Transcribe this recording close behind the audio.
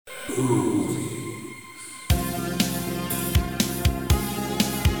Hello,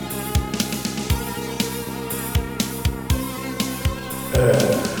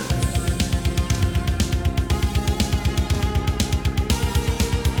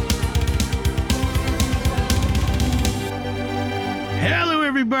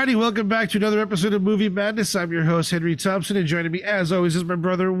 everybody. Welcome back to another episode of Movie Madness. I'm your host, Henry Thompson, and joining me, as always, is my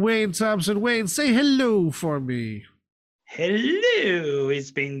brother, Wayne Thompson. Wayne, say hello for me. Hello,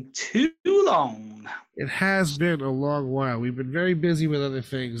 it's been too long. It has been a long while. We've been very busy with other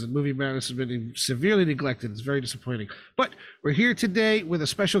things, and Movie Madness has been severely neglected. It's very disappointing. But we're here today with a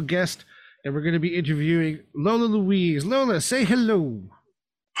special guest, and we're going to be interviewing Lola Louise. Lola, say hello.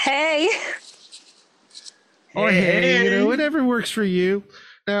 Hey. Or hey, whatever works for you.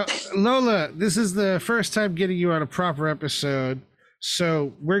 Now, Lola, this is the first time getting you on a proper episode,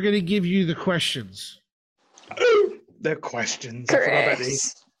 so we're going to give you the questions. The questions. Correct.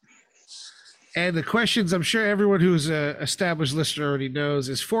 And the questions, I'm sure everyone who's an established listener already knows,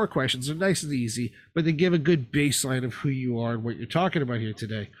 is 4 questions. They're nice and easy, but they give a good baseline of who you are and what you're talking about here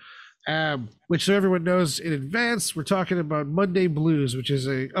today. Which so everyone knows in advance, we're talking about Monday Blues, which is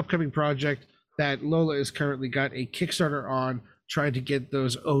an upcoming project that Lola has currently got a Kickstarter on, trying to get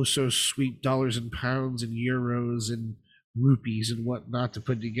those oh-so-sweet dollars and pounds and euros and rupees and whatnot to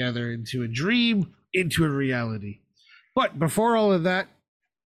put together into a dream, into a reality. But before all of that,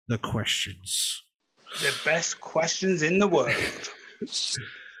 the questions. The best questions in the world.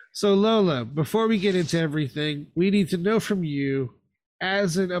 So Lola, before we get into everything, we need to know from you,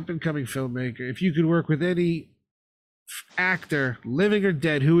 as an up-and-coming filmmaker, if you could work with any actor, living or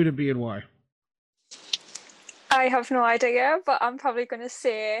dead, who would it be and why? I have no idea, but I'm probably going to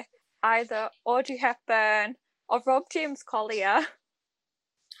say either Audrey Hepburn or Rob James Collier.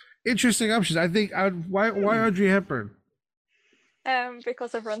 Interesting options. I think why Audrey Hepburn?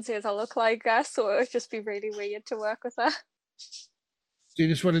 Because everyone says I look like her, so it would just be really weird to work with her. Do you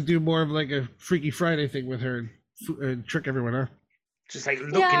just want to do more of like a Freaky Friday thing with her and trick everyone, huh? Just like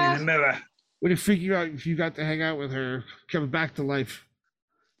looking in the mirror. Would it freak you out if you got to hang out with her, coming back to life?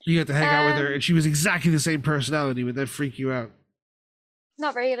 You got to hang out with her, and she was exactly the same personality. Would that freak you out?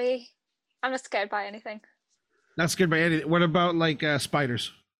 Not really. I'm not scared by anything. Not scared by anything. What about like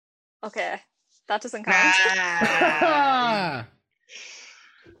spiders? Okay, that doesn't count.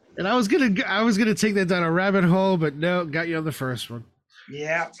 And I was gonna take that down a rabbit hole, but no, got you on the first one.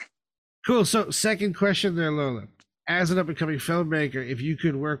 Yeah. Cool. So, second question there, Lola. As an up-and-coming filmmaker, if you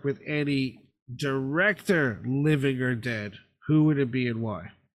could work with any director, living or dead, who would it be and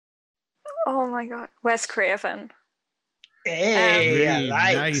why? Oh my god, Wes Craven. Hey, really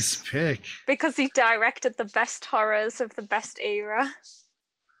nice pick. Because he directed the best horrors of the best era.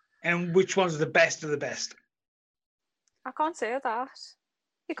 And which one's the best of the best? I can't say that.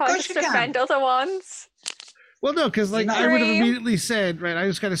 You can't just you can. defend other ones. Well, no, because like I would have immediately said, right, I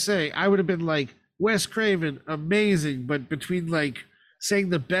just gotta say, I would have been like, Wes Craven, amazing, but between like saying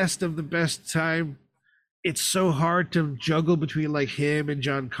the best of the best time, it's so hard to juggle between like him and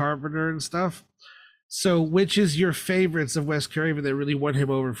John Carpenter and stuff. So which is your favorites of Wes Craven that really won him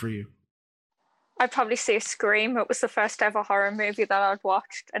over for you? I'd probably say Scream. It was the first ever horror movie that I'd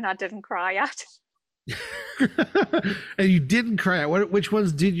watched and I didn't cry at. And you didn't cry at? Which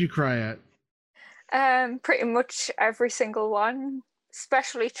ones did you cry at? Pretty much every single one,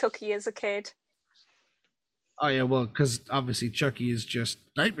 especially Chucky as a kid. Oh yeah, well, because obviously Chucky is just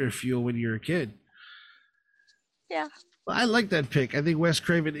nightmare fuel when you're a kid. Yeah. Well, I like that pick. I think Wes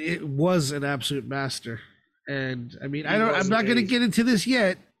Craven was an absolute master. And I mean, I'm not going to get into this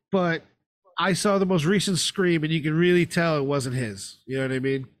yet, but I saw the most recent Scream and you can really tell it wasn't his. You know what I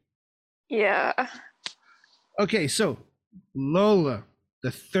mean? Yeah. Okay, so Lola,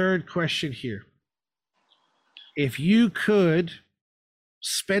 the third question here. If you could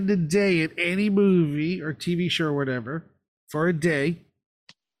spend a day in any movie or TV show or whatever for a day,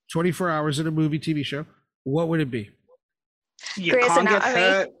 24 hours in a movie, TV show, what would it be? You Grey's can't get Anatomy.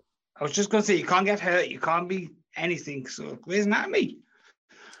 hurt. I was just going to say, you can't get hurt. You can't be anything. So, Grey's Anatomy.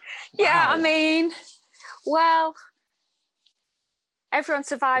 Yeah, Wow. I mean, well, everyone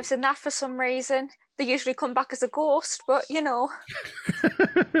survives in that for some reason. They usually come back as a ghost, but you know.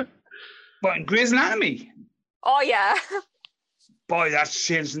 But in Grey's Anatomy, Oh, yeah. boy, that's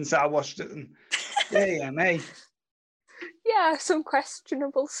changed since I watched it. And yeah, mate. Yeah, some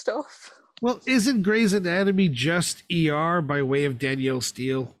questionable stuff. Well, isn't Grey's Anatomy just ER by way of Danielle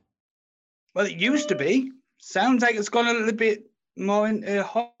Steele? Well, it used to be. Sounds like it's gone a little bit more into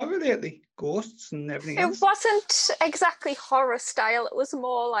horror lately. Ghosts and everything It else. wasn't exactly horror style. It was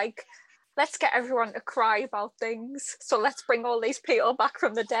more like let's get everyone to cry about things. So let's bring all these people back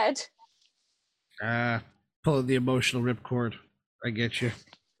from the dead. Pulling the emotional ripcord. I get you.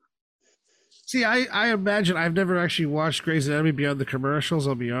 See, I imagine, I've never actually watched Grey's Anatomy beyond the commercials,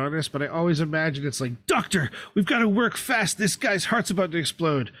 I'll be honest, but I always imagine it's like, Doctor, we've got to work fast. This guy's heart's about to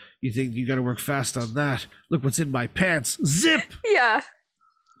explode. You think you got to work fast on that? Look what's in my pants. Zip! Yeah.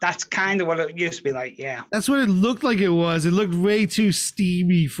 That's kind of what it used to be like, yeah. That's what it looked like it was. It looked way too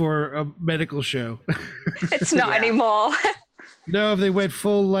steamy for a medical show. It's not anymore. No, if they went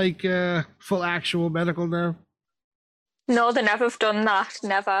full actual medical now. No, they never have done that.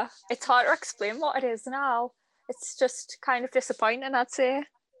 Never. It's hard to explain what it is now. It's just kind of disappointing, I'd say.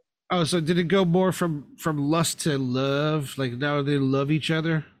 Oh, so did it go more from lust to love? Like now they love each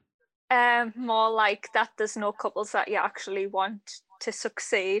other? More like that there's no couples that you actually want to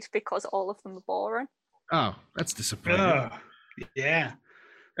succeed because all of them are boring. Oh, that's disappointing. Yeah.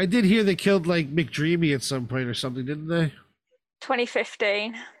 I did hear they killed like McDreamy at some point or something, didn't they?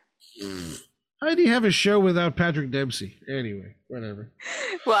 2015. How do you have a show without Patrick Dempsey? Anyway, whatever.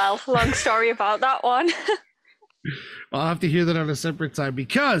 Well, long story about that one. I'll have to hear that on a separate time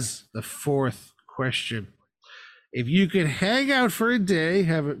because the fourth question. If you could hang out for a day,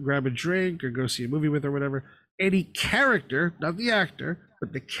 grab a drink or go see a movie with or whatever, any character, not the actor,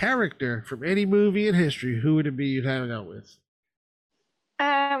 but the character from any movie in history, who would it be you'd hang out with?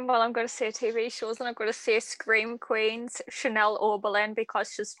 Well, I'm going to say TV shows, and I'm going to say Scream Queens, Chanel Oberlin,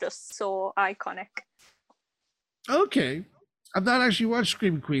 because she's just so iconic. Okay. I've not actually watched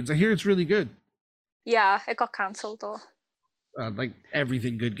Scream Queens. I hear it's really good. Yeah, it got cancelled though. Like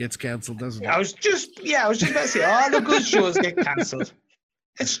everything good gets cancelled, doesn't it? I was just about to say, all the good shows get cancelled.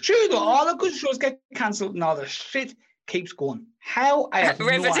 It's true though, all the good shows get cancelled and all the shit keeps going. How? I have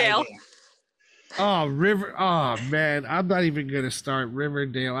Riverdale. No idea. Oh, man, I'm not even going to start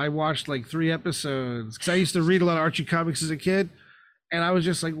Riverdale. I watched like 3 episodes because I used to read a lot of Archie comics as a kid. And I was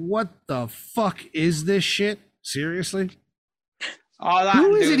just like, what the fuck is this shit? Seriously?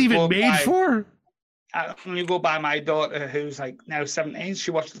 Who is it even made for? I only go by my daughter who's like now 17.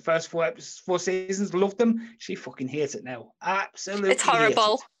 She watched the first 4 seasons, loved them. She fucking hates it now. Absolutely. It's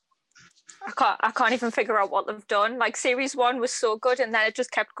horrible. I can't even figure out what they've done. Like series 1 was so good and then it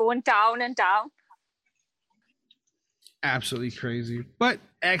just kept going down and down. Absolutely crazy. But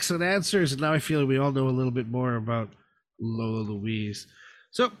excellent answers. And now I feel we all know a little bit more about Lola Louise.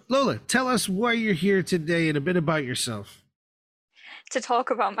 So Lola, tell us why you're here today and a bit about yourself. To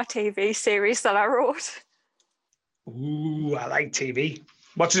talk about my TV series that I wrote. Ooh, I like TV.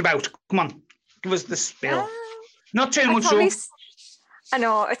 What's it about? Come on, give us the spill. Not too much though. I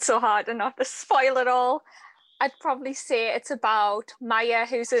know, it's so hard to not to spoil it all. I'd probably say it's about Maya,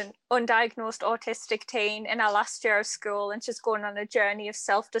 who's an undiagnosed autistic teen in her last year of school, and she's going on a journey of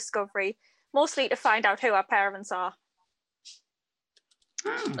self-discovery, mostly to find out who her parents are.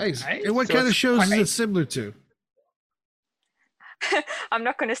 Nice. And what kind of shows is it similar to? I'm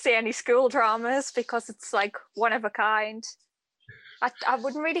not going to say any school dramas because it's like one of a kind. I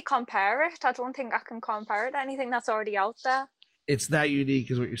wouldn't really compare it. I don't think I can compare it to anything that's already out there. It's that unique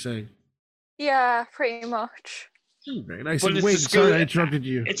is what you're saying. Yeah, pretty much. Very nice. And wait, sorry I interrupted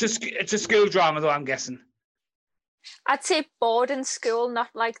you. It's a school drama though, I'm guessing. I'd say boarding school, not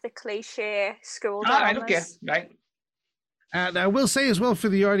like the cliche school dramas. All right, okay, right. And I will say as well for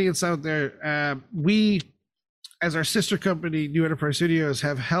the audience out there, we, as our sister company, New Enterprise Studios,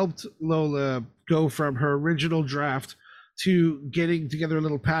 have helped Lola go from her original draft to getting together a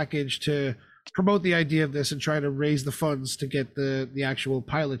little package to promote the idea of this and try to raise the funds to get the actual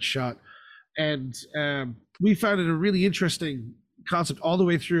pilot shot. And we found it a really interesting concept all the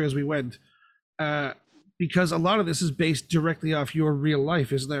way through as we went, because a lot of this is based directly off your real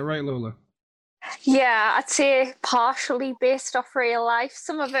life. Isn't that right, Lola? Yeah, I'd say partially based off real life.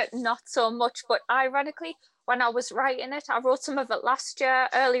 Some of it not so much, but ironically, when I was writing it, I wrote some of it last year,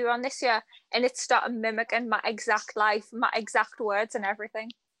 earlier on this year, and it started mimicking my exact life, my exact words and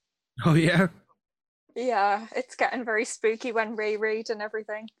everything. Oh, yeah? Yeah, it's getting very spooky when reread and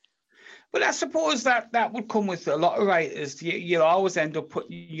everything. But I suppose that would come with a lot of writers. You'll always end up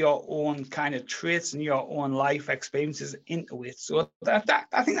putting your own kind of traits and your own life experiences into it. So that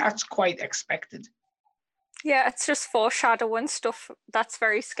I think that's quite expected. Yeah, it's just foreshadowing stuff that's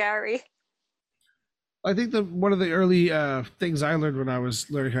very scary. I think that one of the early things I learned when I was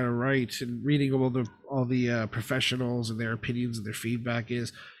learning how to write and reading all the professionals and their opinions and their feedback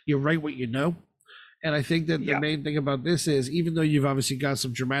is you write what you know. And I think that the main thing about this is, even though you've obviously got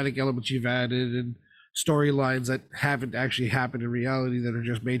some dramatic elements you've added and storylines that haven't actually happened in reality that are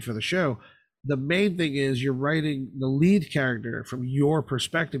just made for the show, The main thing is you're writing the lead character from your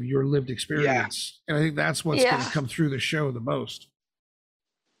perspective, your lived experience. And I think that's what's going to come through the show the most.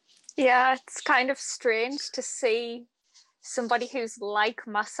 Yeah, it's kind of strange to see somebody who's like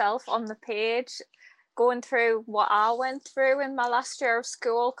myself on the page going through what I went through in my last year of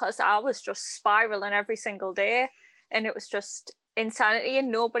school, because I was just spiraling every single day and it was just insanity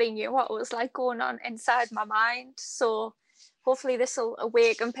and nobody knew what was like going on inside my mind. So hopefully this will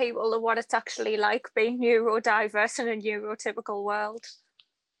awaken people to what it's actually like being neurodiverse in a neurotypical world.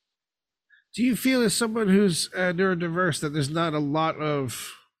 Do you feel as someone who's neurodiverse that there's not a lot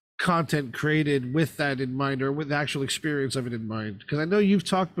of content created with that in mind or with the actual experience of it in mind? Because I know you've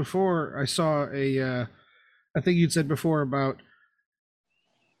talked before. I saw I think you'd said before about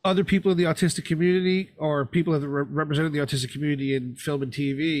other people in the autistic community or people that represented the autistic community in film and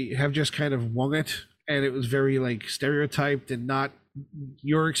TV have just kind of wung it, and it was very like stereotyped and not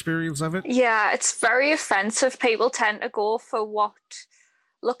your experience of it. Yeah, it's very offensive. People tend to go for what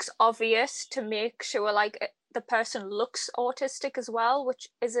looks obvious to make sure like the person looks autistic as well, which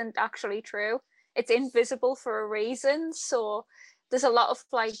isn't actually true. It's invisible for a reason. So there's a lot of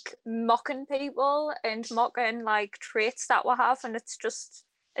like mocking people and mocking like traits that we have, and it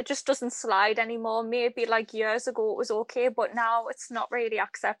just doesn't slide anymore. Maybe like years ago it was okay, but now it's not really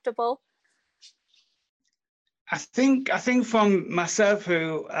acceptable. I think from myself,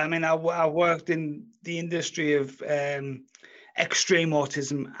 who I worked in the industry of extreme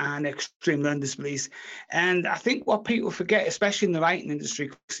autism and extreme learning disabilities, and I think what people forget, especially in the writing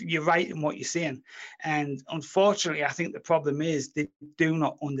industry, you're writing what you're saying, and unfortunately, I think the problem is they do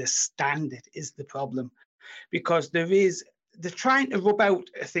not understand it is the problem, because they're trying to rub out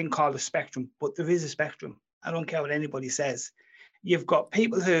a thing called a spectrum, but there is a spectrum. I don't care what anybody says. You've got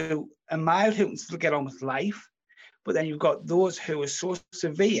people who are mild, who can still get on with life, but then you've got those who are so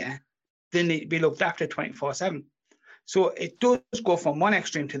severe, they need to be looked after 24/7. So it does go from one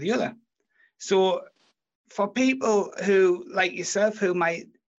extreme to the other. So for people who, like yourself, who might,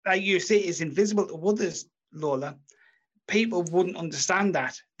 like you say, is invisible to others, Lola, people wouldn't understand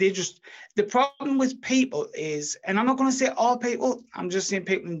that. The problem with people is, and I'm not going to say all people, I'm just saying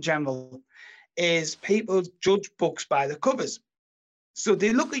people in general, is people judge books by the covers. So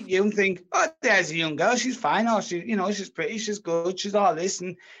they look at you and think, oh, there's a young girl, she's fine, or she's pretty, she's good, she's all this,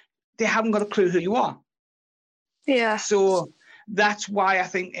 and they haven't got a clue who you are. Yeah. So that's why I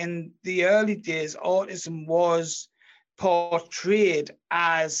think in the early days, autism was portrayed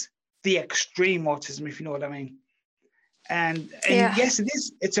as the extreme autism, if you know what I mean. And yes, it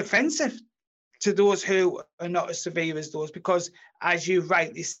is. It's offensive to those who are not as severe as those, because as you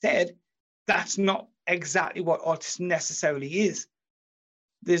rightly said, that's not exactly what autism necessarily is.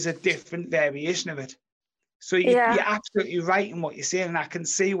 There's a different variation of it. So you're absolutely right in what you're saying, and I can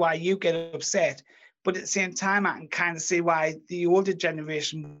see why you get upset. But at the same time, I can kind of see why the older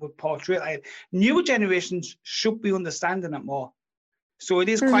generation would portray it like newer generations should be understanding it more. So it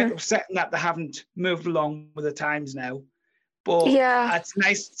is quite upsetting that they haven't moved along with the times now. But it's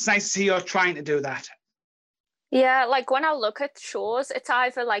nice to see you're trying to do that. Yeah, like when I look at shows, it's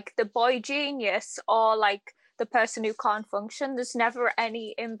either like the boy genius or like the person who can't function. There's never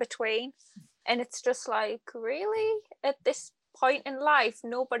any in between. And it's just like, really? At this point in life,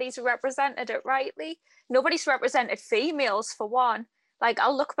 nobody's represented it rightly. Nobody's represented females, for one. Like,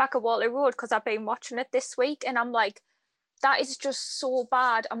 I'll look back at Walter Road because I've been watching it this week, and I'm like, that is just so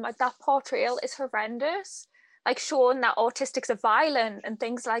bad. I'm like, that portrayal is horrendous. Like, showing that autistics are violent and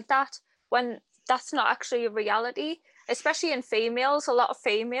things like that, when that's not actually a reality. Especially in females, a lot of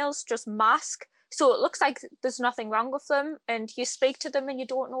females just mask. So it looks like there's nothing wrong with them, and you speak to them and you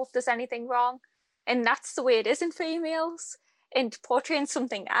don't know if there's anything wrong. And that's the way it is in females. And portraying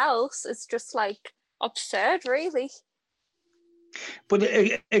something else is just like absurd, really. But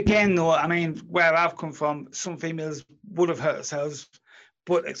again, though, I mean, where I've come from, some females would have hurt themselves.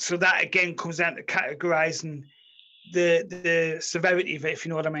 But so that again comes down to categorizing the severity of it, if you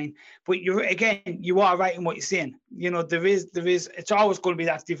know what I mean. But you are right in what you're saying. You know, there is, it's always going to be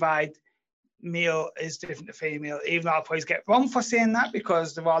that divide. Male is different to female, even though I'll probably get wrong for saying that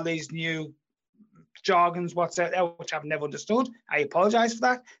because there are all these new jargons, what's out there, which I've never understood. I apologize for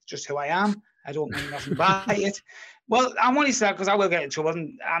that. It's just who I am. I don't mean nothing by it. Well, I'm only saying because I will get in trouble.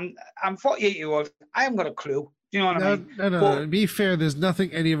 And I'm 48-year-old. I haven't got a clue. You know what I mean? No. To be fair, there's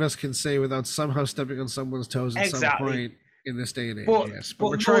nothing any of us can say without somehow stepping on someone's toes at some point in this day and age. But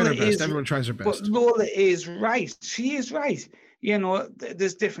we're trying our best. Everyone tries their best. But Lola is right. She is right. You know,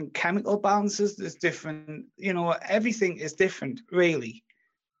 there's different chemical balances. There's different, you know, everything is different, really.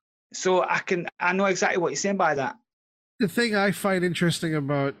 So I know exactly what you're saying by that. The thing I find interesting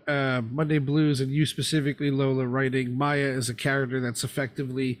about Monday Blues and you specifically, Lola, writing Maya as a character that's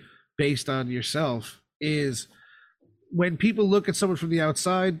effectively based on yourself is when people look at someone from the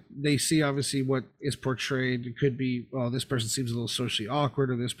outside, they see obviously what is portrayed. It could be, well, this person seems a little socially awkward,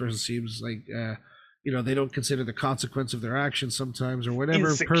 or this person seems like, they don't consider the consequence of their actions sometimes, or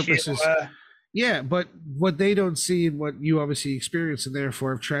whatever purposes. Yeah, but what they don't see and what you obviously experience and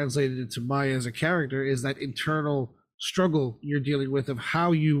therefore have translated into Maya as a character is that internal struggle you're dealing with of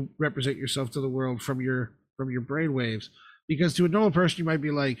how you represent yourself to the world from your brainwaves. Because to a normal person, you might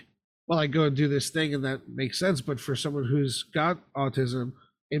be like, well, I go and do this thing and that makes sense. But for someone who's got autism,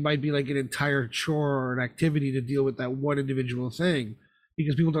 it might be like an entire chore or an activity to deal with that one individual thing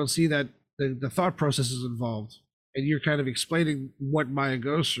because people don't see that the thought process is involved. And you're kind of explaining what Maya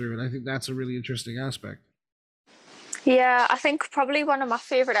goes through. And I think that's a really interesting aspect. Yeah, I think probably one of my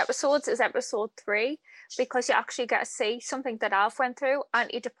favorite episodes is episode 3 because you actually get to see something that I've went through,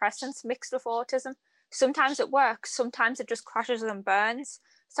 antidepressants mixed with autism. Sometimes it works, sometimes it just crashes and burns.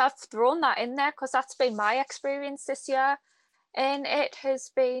 So I've thrown that in there because that's been my experience this year. And it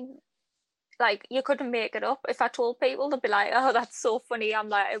has been like, you couldn't make it up. If I told people, they'd be like, oh, that's so funny. I'm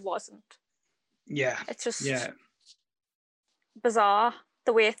like, it wasn't. Yeah. It's just bizarre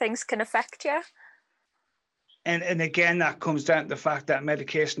the way things can affect you. And again, that comes down to the fact that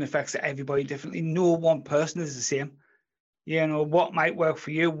medication affects everybody differently. No one person is the same. You know, what might work for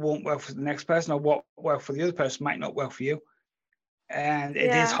you won't work for the next person, or what worked for the other person might not work for you. And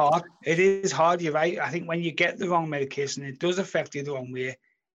it is hard. It is hard, you're right. I think when you get the wrong medication, it does affect you the wrong way.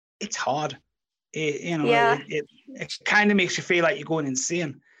 It's hard. It kind of makes you feel like you're going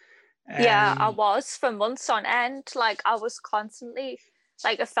insane. Yeah, I was for months on end. Like I was constantly,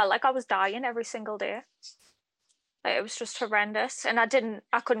 like it felt like I was dying every single day. Like, it was just horrendous, and I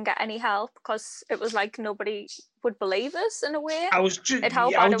couldn't get any help because it was like nobody would believe us in a way. I was just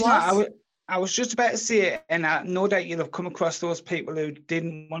about to say it, and I know that you'll have come across those people who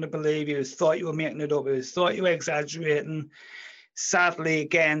didn't want to believe you, who thought you were making it up, who thought you were exaggerating. Sadly,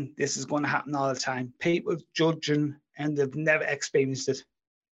 again, this is going to happen all the time. People judging, and they've never experienced it.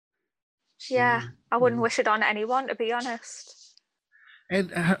 Yeah, I wouldn't wish it on anyone, to be honest.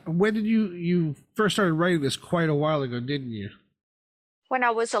 And when did you first started writing this? Quite a while ago, didn't you? When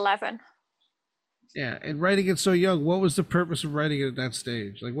I was 11. Yeah, and writing it so young, what was the purpose of writing it at that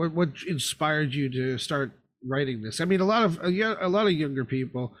stage? Like, what inspired you to start writing this? I mean, a lot of younger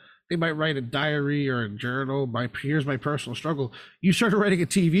people, they might write a diary or a journal. Here's my personal struggle. You started writing a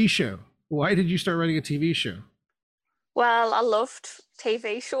TV show. Why did you start writing a TV show? Well, I loved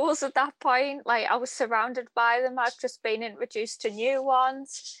TV shows at that point. Like, I was surrounded by them. I've just been introduced to new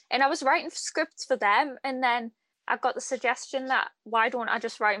ones. And I was writing scripts for them. And then I got the suggestion that, why don't I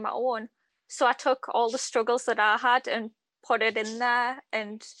just write my own? So I took all the struggles that I had and put it in there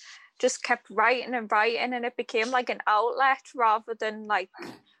and just kept writing and writing. And it became like an outlet rather than like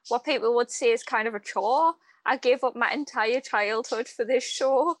what people would say is kind of a chore. I gave up my entire childhood for this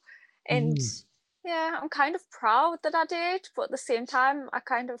show. And yeah, I'm kind of proud that I did, but at the same time, I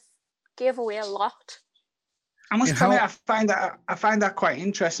kind of gave away a lot. I must tell you, I find that quite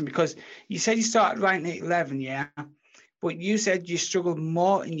interesting because you said you started writing at 11, yeah, but you said you struggled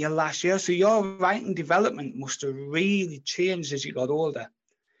more in your last year. So your writing development must have really changed as you got older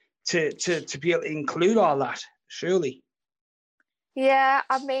to be able to include all that, surely. Yeah,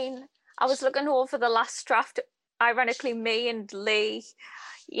 I mean, I was looking over the last draft. Ironically, me and Lee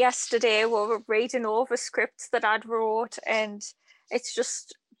yesterday we were reading over scripts that I'd wrote, and it's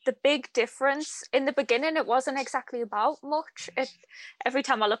just the big difference. In the beginning, it wasn't exactly about much. Every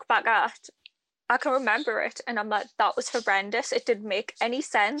time I look back at it, I can remember it, and I'm like, that was horrendous. It didn't make any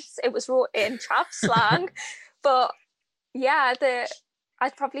sense. It was wrote in trap slang. But yeah,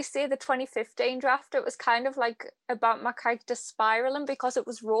 I'd probably say the 2015 draft, it was kind of like about my character spiraling because it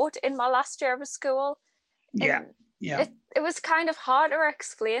was wrote in my last year of school. Yeah. It was kind of hard to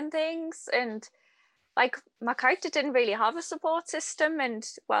explain things, and like my character didn't really have a support system, and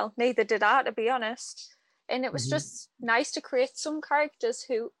well, neither did I, to be honest. And it was just nice to create some characters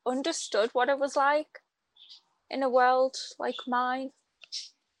who understood what it was like in a world like mine.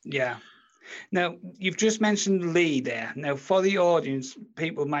 Yeah. Now, you've just mentioned Lee there. Now, for the audience,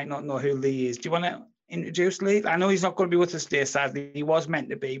 people might not know who Lee is. Do you want to introduce Lee? I know he's not going to be with us today, sadly. He was meant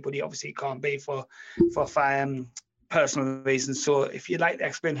to be, but he obviously can't be for personal reasons. So if you'd like to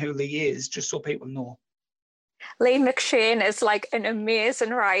explain who Lee is, just so people know. Lee McShane is like an amazing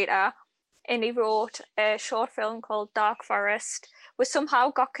writer. and he wrote a short film called Dark Forest. We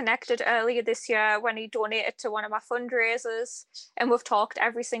somehow got connected earlier this year when he donated to one of my fundraisers, and we've talked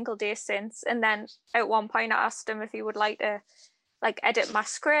every single day since. And then at one point I asked him if he would like to like edit my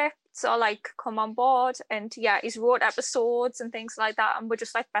scripts or like come on board, and yeah, he's wrote episodes and things like that, and we're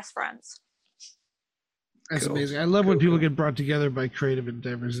just like best friends. That's amazing. I love when people get brought together by creative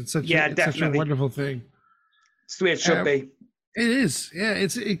endeavors. It's such such a wonderful thing. It's the way it should be. It is, yeah.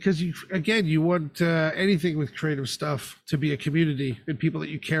 It's because you want anything with creative stuff to be a community and people that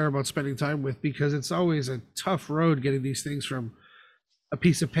you care about spending time with, because it's always a tough road getting these things from a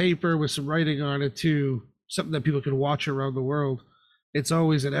piece of paper with some writing on it to something that people can watch around the world. It's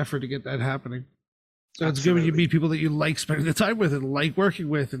always an effort to get that happening. So It's good when you meet people that you like spending the time with and like working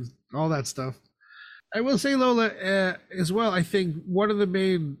with and all that stuff. I will say, Lola, as well, I think one of the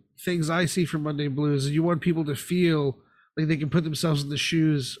main things I see from Monday Blues is you want people to feel like they can put themselves in the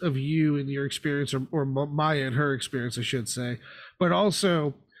shoes of you and your experience, or Maya and her experience, I should say. But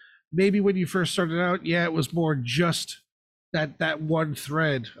also, maybe when you first started out, yeah, it was more just that one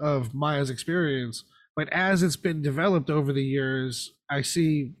thread of Maya's experience. But as it's been developed over the years, I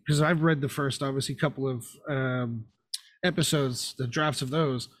see, because I've read the first, obviously, couple of episodes, the drafts of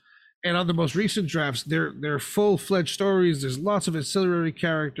those. And on the most recent drafts, they're full-fledged stories. There's lots of ancillary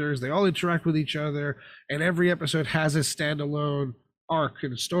characters. They all interact with each other, and every episode has a standalone arc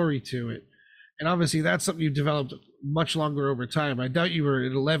and story to it. And obviously, that's something you've developed much longer over time. I doubt you were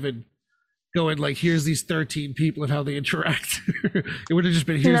at 11 going like, here's these 13 people and how they interact. It would have just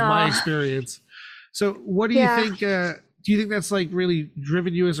been, here's my experience. So what do you think? Do you think that's like really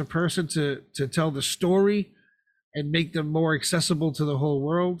driven you as a person to tell the story and make them more accessible to the whole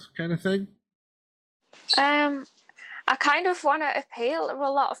world, kind of thing? I kind of want to appeal to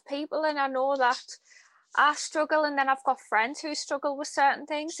a lot of people, and I know that I struggle, and then I've got friends who struggle with certain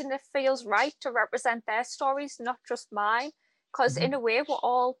things, and it feels right to represent their stories, not just mine, because in a way we're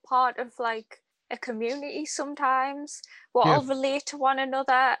all part of like a community. Sometimes we all relate to one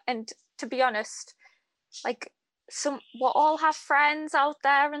another, and to be honest, like we'll all have friends out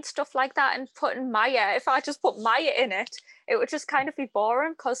there and stuff like that, and putting Maya, if I just put Maya in it, it would just kind of be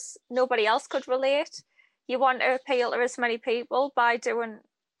boring because nobody else could relate. You want to appeal to as many people by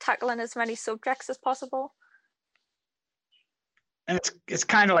tackling as many subjects as possible. And it's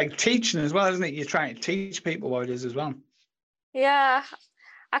kind of like teaching as well, isn't it? You're trying to teach people what it is as well. Yeah,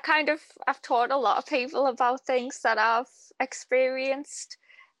 I've taught a lot of people about things that I've experienced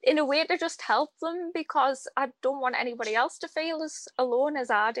in a way to just help them, because I don't want anybody else to feel as alone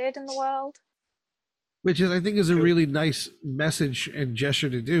as I did in the world. Which is, I think, is a really nice message and gesture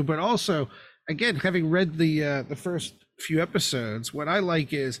to do. But also, again, having read the first few episodes, what I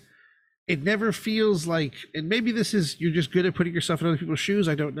like is it never feels like, and maybe this is, you're just good at putting yourself in other people's shoes,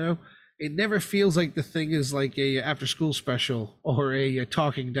 I don't know. It never feels like the thing is like a after school special or a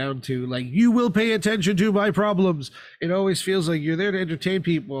talking down to, like, you will pay attention to my problems. It always feels like you're there to entertain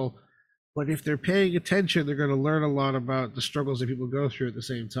people, but if they're paying attention, they're going to learn a lot about the struggles that people go through at the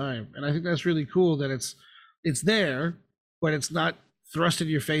same time. And I think that's really cool that it's there, but it's not thrust in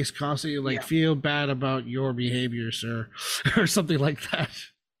your face constantly, like, feel bad about your behavior, sir, or something like that.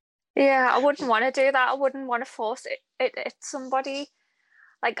 Yeah, I wouldn't want to do that. I wouldn't want to force it at somebody.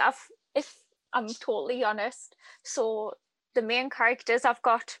 Like, if I'm totally honest, so the main characters, I've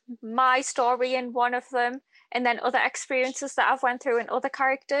got my story in one of them, and then other experiences that I've went through in other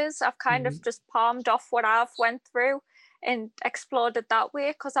characters. I've kind of just palmed off what I've went through and explored it that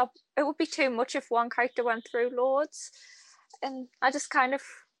way, because it would be too much if one character went through loads. And I just kind of,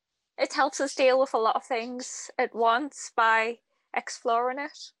 it helps us deal with a lot of things at once by exploring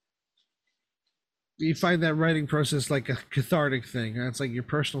it. You find that writing process like a cathartic thing? It's like your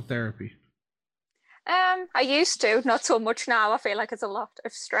personal therapy. I used to, not so much now. I feel like it's a lot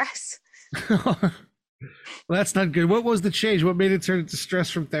of stress. Well, that's not good. What was the change? What made it turn into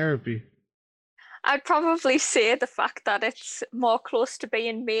stress from therapy? I'd probably say the fact that it's more close to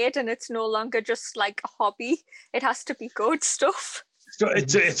being made, and it's no longer just like a hobby. It has to be good stuff. So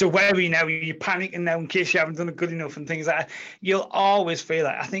it's a worry now. You're panicking now in case you haven't done it good enough and things like that. You'll always feel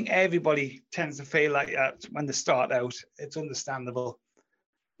that. I think everybody tends to feel like that when they start out. It's understandable.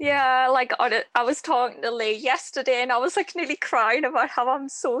 Yeah, like I was talking to Lee yesterday, and I was like nearly crying about how I'm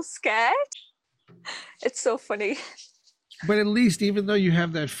so scared. It's so funny. But at least, even though you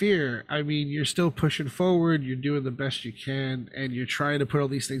have that fear, I mean, you're still pushing forward, you're doing the best you can, and you're trying to put all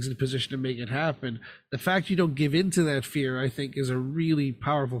these things in a position to make it happen. The fact you don't give in to that fear, I think, is a really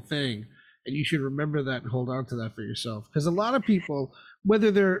powerful thing. And you should remember that and hold on to that for yourself. Because a lot of people,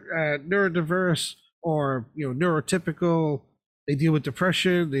 whether they're neurodiverse or neurotypical, they deal with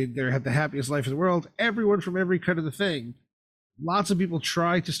depression, they have the happiest life in the world. Everyone from every kind of the thing. Lots of people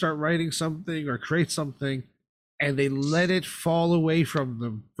try to start writing something or create something, and they let it fall away from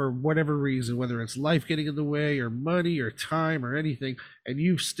them for whatever reason, whether it's life getting in the way or money or time or anything. And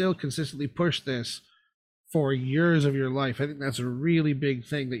you've still consistently pushed this for years of your life. I think that's a really big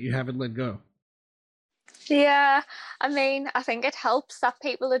thing that you haven't let go. Yeah, I mean, I think it helps that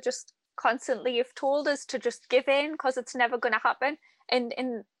people are just constantly have told us to just give in because it's never going to happen. And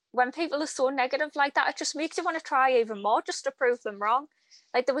when people are so negative like that, it just makes you want to try even more just to prove them wrong.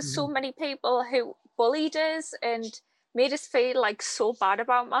 Like there was so Mhm. many people who bullied us and made us feel like so bad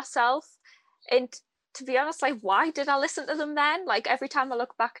about myself. And to be honest, like why did I listen to them then? Like every time I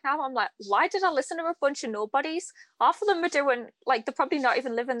look back now, I'm like, why did I listen to a bunch of nobodies? Half of them are doing like they're probably not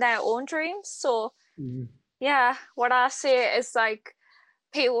even living their own dreams. So Mhm. yeah, what I say is like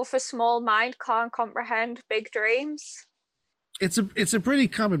people with a small mind can't comprehend big dreams. It's a pretty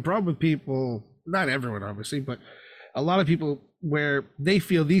common problem with people, not everyone obviously, but a lot of people where they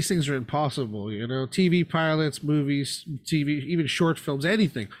feel these things are impossible, TV pilots, movies, TV, even short films,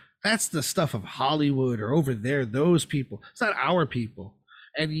 anything. That's the stuff of Hollywood or over there, those people. It's not our people.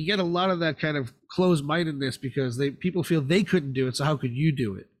 And you get a lot of that kind of closed-mindedness because people feel they couldn't do it, so how could you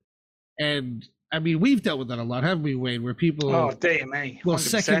do it? And I mean, we've dealt with that a lot, haven't we, Wayne? Where Oh, people dear me, will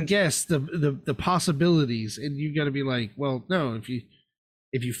second 100%. guess the possibilities, and you got to be like, well, no, if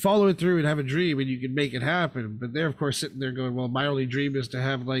you follow it through and have a dream and you can make it happen. But they're of course sitting there going, well, my only dream is to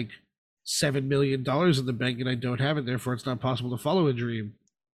have like $7 million in the bank and I don't have it, therefore it's not possible to follow a dream.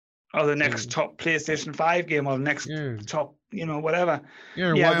 Or the next top PlayStation 5 game, or the next Yeah. top, whatever.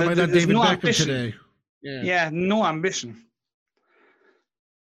 Yeah, why am I not there's David no Beckham ambition. today? Yeah, no ambition.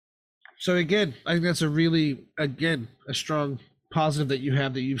 So again, I think that's a strong positive that you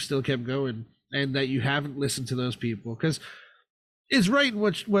have, that you've still kept going and that you haven't listened to those people. Because it's right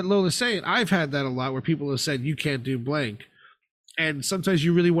what Lola's saying. I've had that a lot where people have said you can't do blank, and sometimes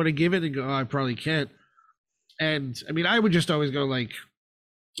you really want to give it and go, oh, I probably can't. And I mean, I would just always go like,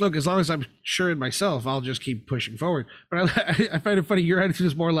 look, as long as I'm sure in myself, I'll just keep pushing forward. But I find it funny. Your attitude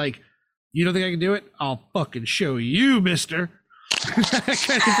is more like, you don't think I can do it? I'll fucking show you, mister.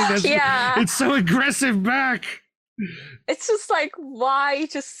 Yeah. It's so aggressive back. It's just like, why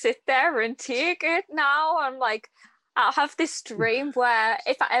just sit there and take it now? I'm like, I have this dream where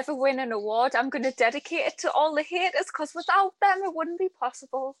if I ever win an award, I'm going to dedicate it to all the haters because without them, it wouldn't be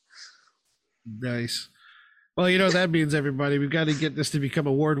possible. Nice. Well, that means, everybody, we've got to get this to become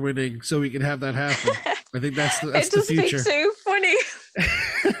award winning so we can have that happen. I think that's the future. It just be too funny.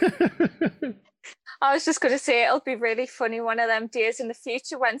 I was just going to say it'll be really funny one of them days in the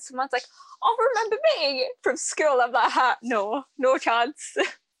future when someone's like, oh, remember me from school? I'm like, no chance.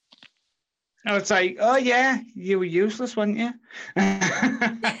 I was like, oh yeah, you were useless, weren't you?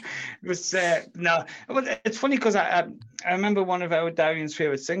 It was no. It's funny because I remember one of our Darian's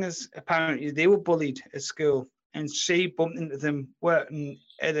favorite singers. Apparently, they were bullied at school, and she bumped into them working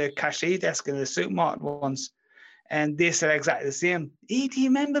at a cashier desk in a supermarket once, and they said exactly the same. Hey, do you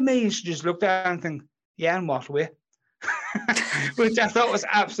remember me? And she just looked at her and think, yeah, and walked away. Which I thought was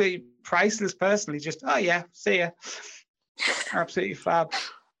absolutely priceless. Personally, just oh yeah, see ya. Absolutely fab.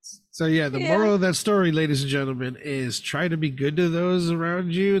 So yeah, the moral of that story, ladies and gentlemen, is try to be good to those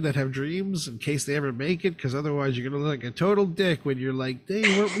around you that have dreams in case they ever make it, because otherwise you're gonna look like a total dick when you're like,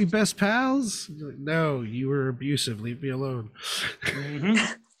 hey, weren't we best pals? Like, no, you were abusive. Leave me alone.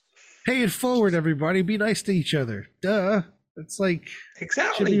 Mm-hmm. Pay it forward, everybody. Be nice to each other. Duh. It's like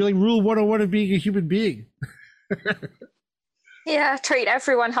exactly should be like rule 101 of being a human being. Yeah, treat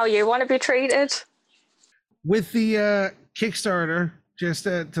everyone how you want to be treated. With the Kickstarter, just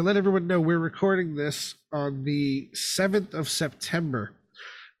to let everyone know, we're recording this on the 7th of September,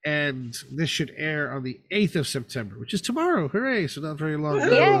 and this should air on the 8th of September, which is tomorrow. Hooray! So not very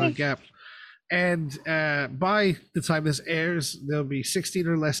long gap. And by the time this airs, there'll be 16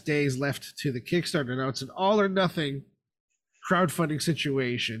 or less days left to the Kickstarter. Now, it's an all or nothing crowdfunding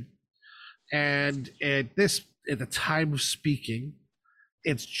situation, and at the time of speaking,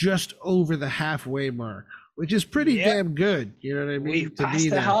 it's just over the halfway mark, which is pretty damn good. You know what I mean? We've passed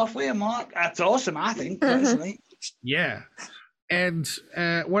the halfway mark. That's awesome, I think, personally. Yeah. And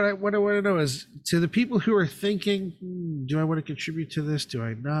what I want to know is, to the people who are thinking, do I want to contribute to this? Do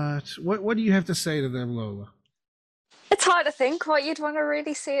I not? What do you have to say to them, Lola? It's hard to think what you'd want to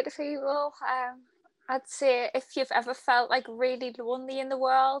really say to people. I'd say if you've ever felt like really lonely in the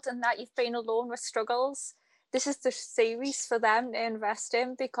world and that you've been alone with struggles, this is the series for them to invest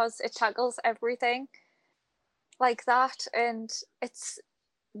in, because it tackles everything like that, and it's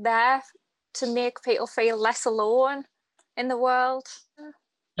there to make people feel less alone. in the world.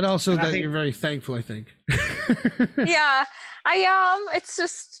 And also And I that think- you're very thankful, I think. Yeah, I am. It's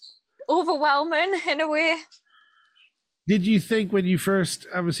just overwhelming in a way. Did you think when you first,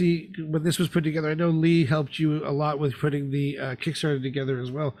 obviously, when this was put together, I know Lee helped you a lot with putting the Kickstarter together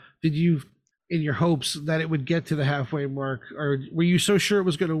as well. Did you, in your hopes that it would get to the halfway mark, or were you so sure it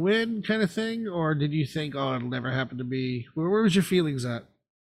was going to win kind of thing? Or did you think, oh, it'll never happen to me? Where was your feelings at?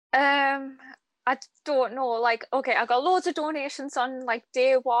 I don't know. Like, okay, I got loads of donations on like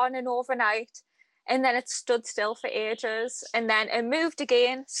day one and overnight, and then it stood still for ages, and then it moved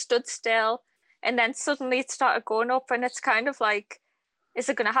again, stood still, and then suddenly it started going up, and it's kind of like, is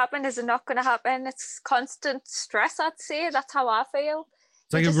it going to happen? Is it not going to happen? It's constant stress, I'd say. That's how I feel.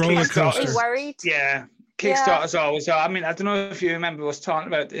 It's like You're a just roller constantly coaster. worried. Yeah, Kickstarter's always. I mean, I don't know if you remember us talking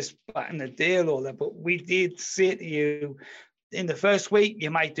about this back in the day, Lola, but we did say to you, in the first week you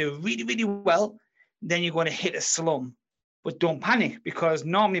might do really, really well, then you're going to hit a slump, but don't panic, because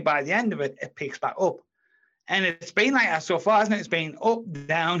normally by the end of it, it picks back up. And it's been like that so far, hasn't it? It's been up,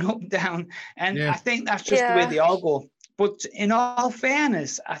 down. And Yeah. I think that's just the way Yeah. they all go. But in all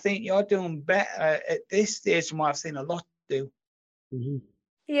fairness, I think you're doing better at this stage than what I've seen a lot do. Mhm.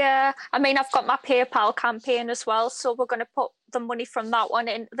 Yeah, I mean, I've got my PayPal campaign as well, so we're going to put the money from that one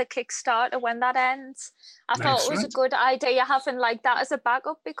in the Kickstarter when that ends. I thought it was a Excellent. good idea having like that as a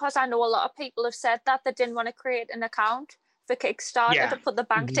backup, because I know a lot of people have said that they didn't want to create an account for Kickstarter Yeah. to put the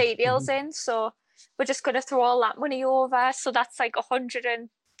bank Mhm, details in, so we're just going to throw all that money over. So that's like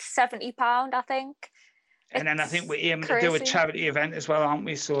 £170, I think. And then I think we're aiming to do a crazy. charity event as well, aren't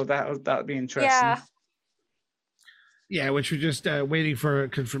we? So that'll be interesting. Yeah. Yeah, which we're just waiting for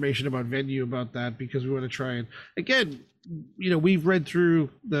confirmation about venue about that, because we want to try and, again, we've read through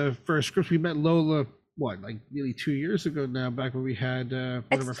the first scripts. We met Lola, what, like nearly 2 years ago now, back when we had one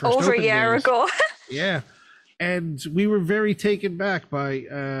of our It's first over a open year days. ago. Yeah, and we were very taken back by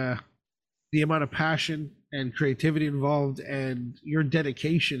the amount of passion and creativity involved and your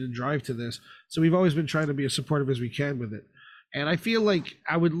dedication and drive to this. So we've always been trying to be as supportive as we can with it. And I feel like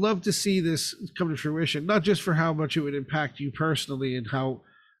I would love to see this come to fruition, not just for how much it would impact you personally and how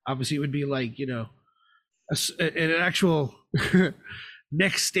obviously it would be like, an actual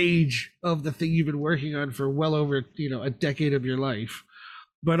next stage of the thing you've been working on for well over, a decade of your life.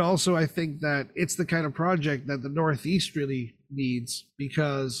 But also I think that it's the kind of project that the Northeast really needs,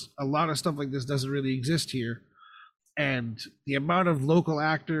 because a lot of stuff like this doesn't really exist here. And the amount of local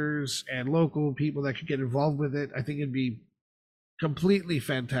actors and local people that could get involved with it, I think it'd be completely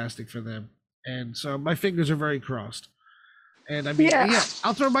fantastic for them. And so my fingers are very crossed. And I mean, yeah,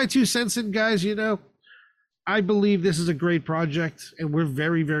 I'll throw my 2 cents in, guys. I believe this is a great project, and we're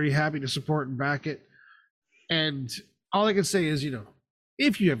very, very happy to support and back it. And all I can say is,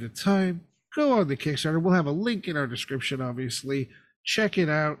 if you have the time, go on the Kickstarter. We'll have a link in our description, obviously. Check it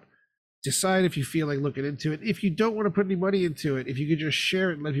out. Decide if you feel like looking into it. If you don't want to put any money into it, if you could just share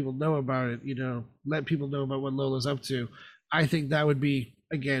it and let people know about it, let people know about what Lola's up to, I think that would be,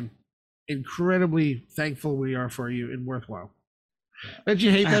 again, incredibly thankful we are for you and worthwhile. Don't you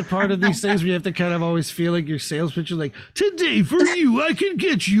hate that part of these things where you have to kind of always feel like your sales pitch is like, today for you, I can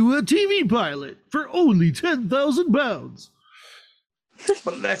get you a TV pilot for only £10,000.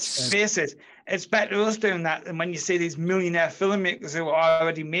 But let's face it, it's better us doing that than when you see these millionaire filmmakers who are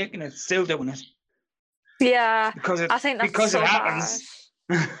already making it, still doing it. Yeah, Because I think that's because so it happens.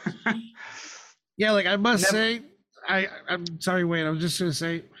 Yeah, like I must Never- say, I'm sorry, Wayne, I was just gonna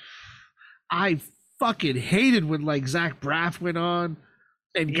say, I fucking hated when like Zach Braff went on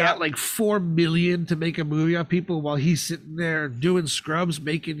and got Yep. like 4 million to make a movie on people while he's sitting there doing Scrubs,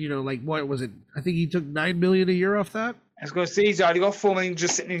 making, like what was it? I think he took 9 million a year off that. I was going to say, he's already got 4 million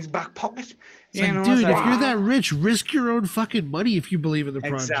just sitting in his back pocket. It's like, dude, if you're that rich, risk your own fucking money if you believe in the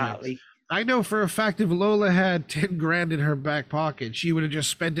project. Exactly. I know for a fact if Lola had 10 grand in her back pocket, she would have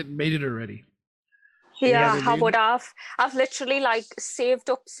just spent it and made it already. Yeah, Yeah, I would have. I've literally like saved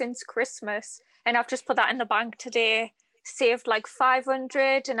up since Christmas, and I've just put that in the bank today. Saved like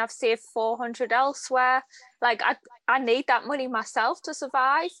 500, and I've saved 400 elsewhere. Like I need that money myself to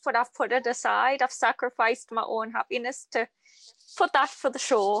survive, but I've put it aside. I've sacrificed my own happiness to put that for the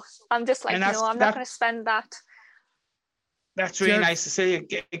show. I'm just like, And no, I'm not going to spend that. That's really Jeff- nice to see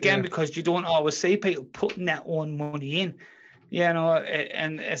again, Yeah. because you don't always see people putting their own money in,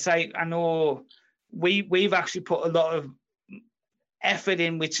 and it's like, I know we've actually put a lot of effort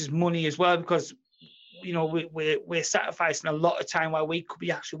in, which is money as well, because we're sacrificing a lot of time while we could be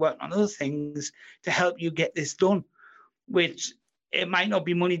actually working on other things to help you get this done, which it might not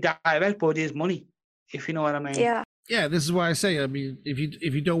be money direct, but it is money, if you know what I mean. Yeah. Yeah, this is why I say, I mean, if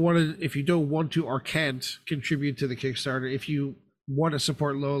you don't want to or can't contribute to the Kickstarter, if you want to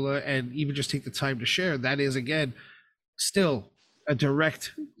support Lola and even just take the time to share, that is again still a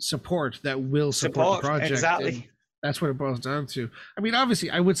direct support that will support the project. Exactly. That's what it boils down to. I mean, obviously,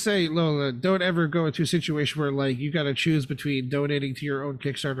 I would say, Lola, don't ever go into a situation where like you got to choose between donating to your own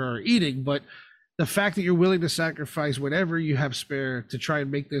Kickstarter or eating. But the fact that you're willing to sacrifice whatever you have spare to try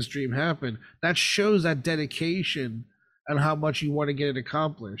and make this dream happen, that shows that dedication and how much you want to get it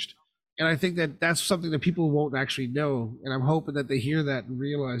accomplished. And I think that that's something that people won't actually know. And I'm hoping that they hear that and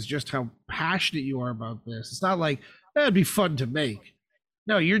realize just how passionate you are about this. It's not like, that'd be fun to make.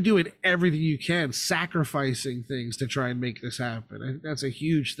 No, you're doing everything you can, sacrificing things to try and make this happen. I think that's a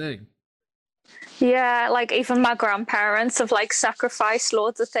huge thing. Yeah, like even my grandparents have like sacrificed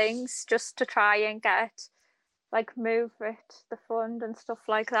loads of things just to try and get like move it, the fund and stuff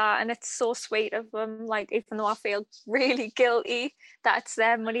like that. And it's so sweet of them, like even though I feel really guilty that it's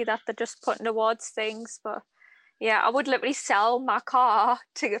their money that they're just putting towards things. But yeah, I would literally sell my car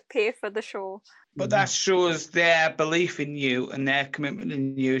to pay for the show. But that shows their belief in you and their commitment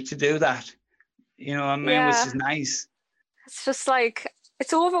in you to do that. You know what I mean? Yeah. Which is nice. It's just like,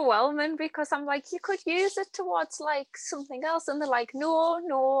 it's overwhelming because I'm like, you could use it towards like something else. And they're like,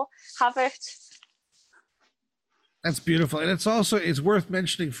 no, have it. That's beautiful. And it's worth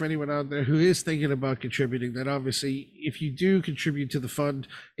mentioning for anyone out there who is thinking about contributing that obviously if you do contribute to the fund,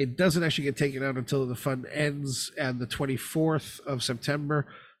 it doesn't actually get taken out until the fund ends on the 24th of September.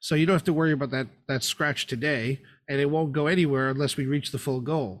 So you don't have to worry about that scratch today, and it won't go anywhere unless we reach the full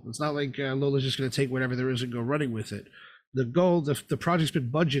goal. It's not like Lola's just going to take whatever there is and go running with it. The goal, the project's been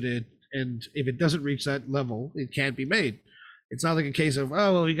budgeted, and if it doesn't reach that level, it can't be made. It's not like a case of,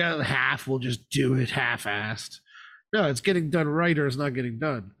 oh, well, we got half, we'll just do it half-assed. No, it's getting done right or it's not getting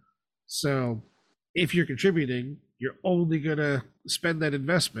done. So if you're contributing, you're only going to spend that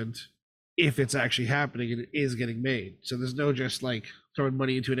investment if it's actually happening and it is getting made. So there's no just like throwing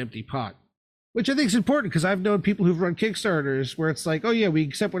money into an empty pot, which I think is important because I've known people who've run Kickstarters where it's like, oh yeah, we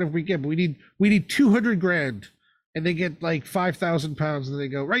accept whatever we get, but we need 200 grand, and they get like 5,000 pounds, and they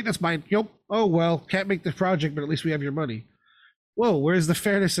go, right, that's mine. Yep. Oh well, can't make the project, but at least we have your money. Whoa, where's the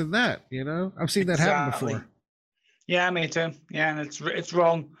fairness in that? You know, I've seen that happen before. Yeah, me too. Yeah, and it's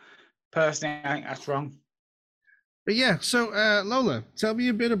wrong. Personally, I think that's wrong. But yeah, so Lola, tell me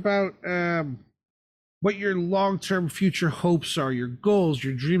a bit about what your long-term future hopes are, your goals,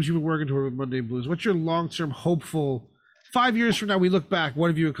 your dreams you've been working toward with Monday Blues. What's your long-term hopeful 5 years from now? We look back. What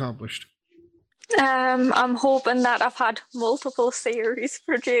have you accomplished? I'm hoping that I've had multiple series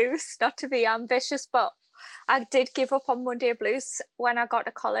produced. Not to be ambitious, but I did give up on Monday Blues when I got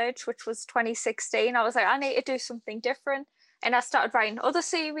to college, which was 2016. I was like, I need to do something different. And I started writing other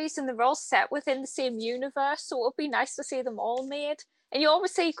series, and they're all set within the same universe. So it would be nice to see them all made. And you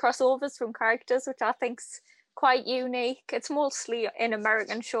always see crossovers from characters, which I think's quite unique. It's mostly in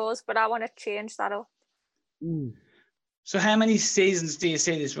American shows, but I want to change that up. So how many seasons do you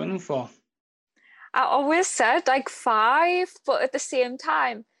see this running for? I always said like 5, but at the same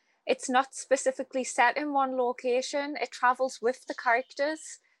time, it's not specifically set in one location. It travels with the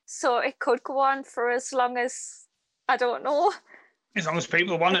characters. So it could go on for as long as, I don't know. As long as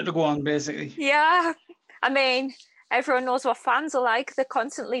people want it to go on, basically. Yeah. I mean, everyone knows what fans are like. They're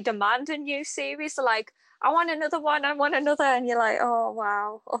constantly demanding new series. They're like, I want another one, I want another. And you're like, oh,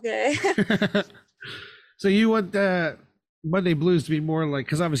 wow, okay. So you want Monday Blues to be more like,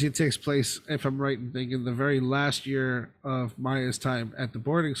 because obviously it takes place, if I'm right in thinking, the very last year of Maya's time at the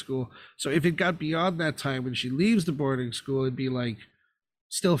boarding school. So if it got beyond that time when she leaves the boarding school, it'd be like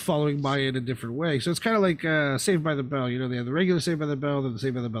still following Maya in a different way. So it's kind of like Saved by the Bell. You know, they have the regular Saved by the Bell, then the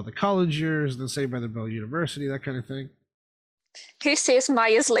Saved by the Bell the college years, then Saved by the Bell University, that kind of thing. Who says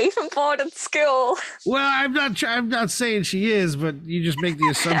Maya's leaving boarding school? Well, I'm not saying she is, but you just make the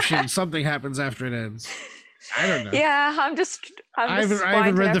assumption something happens after it ends. I don't know. Yeah, I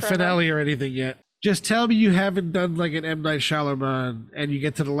haven't read the finale or anything yet. Just tell me you haven't done like an M. Night Shyamalan and you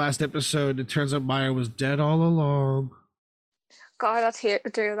get to the last episode and it turns out Maya was dead all along. God, I'd hate to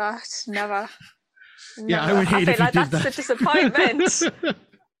do that. Never. Yeah, I would hate if you did that. That's a disappointment.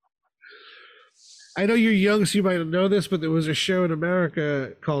 I know you're young, so you might not know this, but there was a show in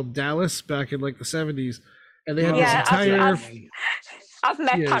America called Dallas back in like the 70s. And they had this entire... I've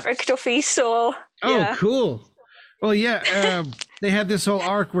met Patrick Duffy, so... Oh, cool. Well, yeah, they had this whole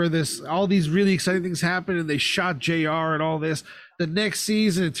arc where all these really exciting things happened, and they shot JR and all this. The next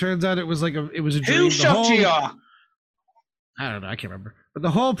season, it turns out it was a dream. Who shot JR? I don't know, I can't remember. But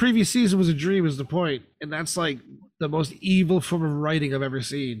the whole previous season was a dream, was the point, and that's like the most evil form of writing I've ever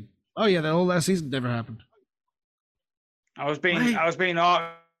seen. Oh yeah, that whole last season never happened. I was being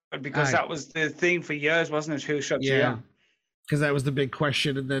awkward because that was the thing for years, wasn't it? Who shot Yeah, Gio? because that was the big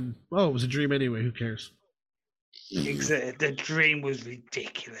question, and then it was a dream anyway. Who cares? Exactly. The dream was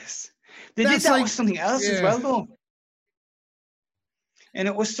ridiculous. They That's did that like- with something else as well, though. And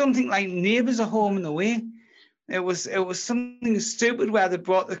it was something like Neighbours Are Home and Away. It was something stupid where they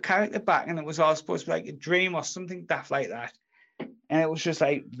brought the character back, and it was all supposed to be like a dream or something daft like that. And it was just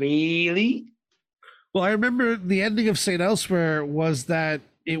like, really? Well, I remember the ending of St. Elsewhere was that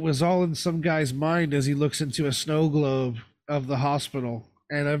it was all in some guy's mind as he looks into a snow globe of the hospital,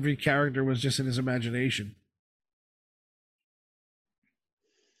 and every character was just in his imagination.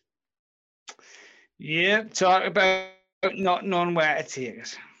 Yeah, talk about not knowing where to take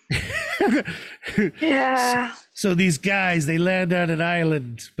it. Yeah. So these guys, they land on an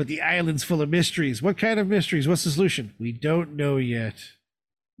island, but the island's full of mysteries. What kind of mysteries? What's the solution? We don't know yet.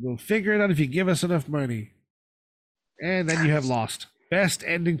 We'll figure it out if you give us enough money. And then you have Lost. Best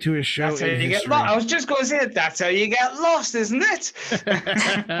ending to a show That's how in you history. get lost. I was just going to say that's how you get lost, isn't it?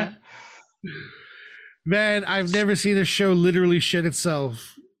 Man, I've never seen a show literally shit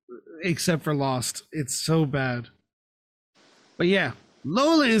itself except for Lost. It's so bad. But yeah,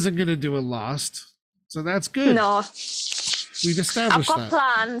 Lola isn't going to do a Lost, so that's good. No. We've I've established got that.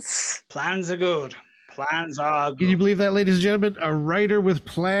 plans. Plans are good. Plans are Can you good. believe that, ladies and gentlemen? A writer with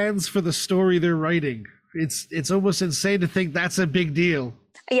plans for the story they're writing. It's almost insane to think that's a big deal.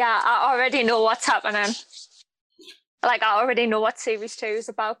 Yeah, I already know what's happening. Like, I already know what series 2 is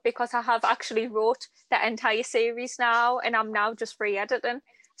about because I have actually wrote the entire series now, and I'm now just re-editing.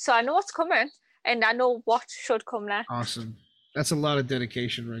 So I know what's coming, and I know what should come next. Awesome. That's a lot of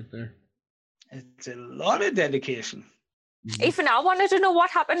dedication right there. It's a lot of dedication. Even I wanted to know what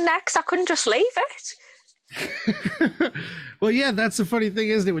happened next. I couldn't just leave it. Well, yeah, that's the funny thing,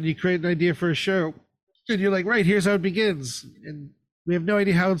 isn't it? When you create an idea for a show, and you're like, right, here's how it begins. And we have no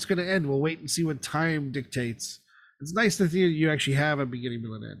idea how it's going to end. We'll wait and see what time dictates. It's nice to think you actually have a beginning,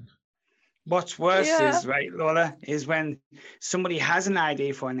 middle, and end. What's worse Yeah. is, right, Lola, is when somebody has an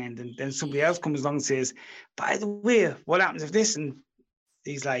idea for an ending, then somebody else comes along and says, by the way, what happens if this? And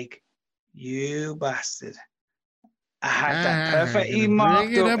he's like, you bastard. I had that perfectly Gonna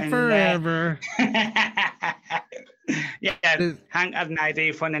marked bring it up. up and, forever. yeah, Hank had an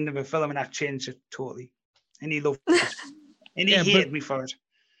idea for an end of a film and I changed it totally. And he loved it. And he Yeah, but- hated me for it.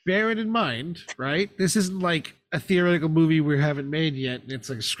 Bear it in mind, right? This isn't like a theoretical movie we haven't made yet, and it's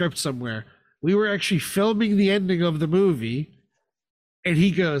like a script somewhere. We were actually filming the ending of the movie, and he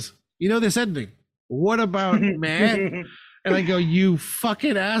goes, "You know this ending? What about man?" And I go, "You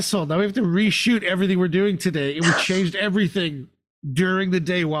fucking asshole! Now we have to reshoot everything we're doing today, and we changed everything during the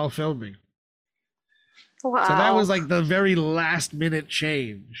day while filming." Wow. So that was like the very last minute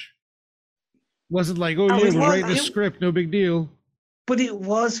change. Wasn't like, "Oh I yeah, was we're writing the wondering- script, no big deal." But it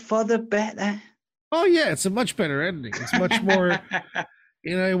was for the better. Oh yeah, it's a much better ending. It's much more.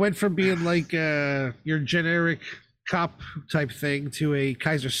 It went from being like your generic cop type thing to a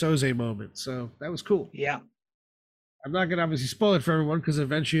Kaiser Soze moment. So that was cool. Yeah. I'm not gonna obviously spoil it for everyone because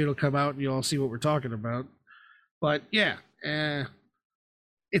eventually it'll come out and you'll all see what we're talking about. But yeah,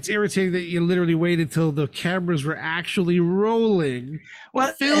 it's irritating that you literally waited till the cameras were actually rolling,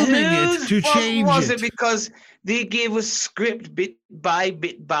 Well, filming it whose to fault change was it. Because they gave us script bit by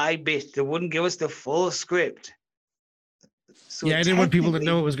bit by bit. They wouldn't give us the full script. So yeah, I didn't want people to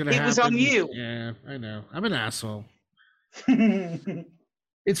know it was gonna it happen. was on you. Yeah, I know. I'm an asshole. technically.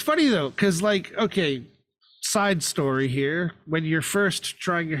 It's funny though, because like, okay, side story here. When you're first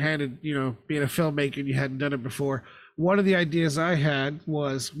trying your hand at, being a filmmaker and you hadn't done it before, one of the ideas I had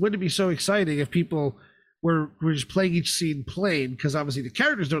was, wouldn't it be so exciting if people were just playing each scene plain? Because obviously the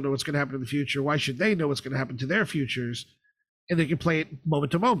characters don't know what's going to happen in the future. Why should they know what's going to happen to their futures? And they can play it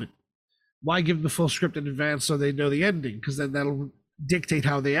moment to moment. Why give them the full script in advance so they know the ending? Because then that'll dictate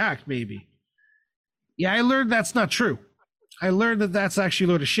how they act, maybe. Yeah, I learned that's not true. I learned that that's actually a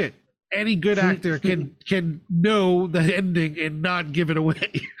load of shit. Any good actor can know the ending and not give it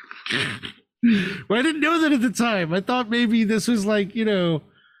away. But I didn't know that at the time. I thought maybe this was like, oh,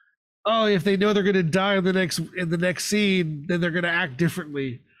 if they know they're gonna die in the next scene, then they're gonna act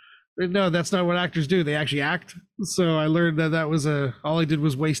differently. But no, that's not what actors do. They actually act. So I learned that was all I did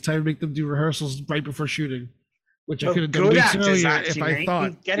was waste time, make them do rehearsals right before shooting, which I could have done Good weeks actors, earlier actually, if I mate.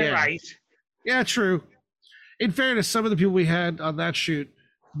 thought. Get it Yeah. right. Yeah, true. In fairness, some of the people we had on that shoot,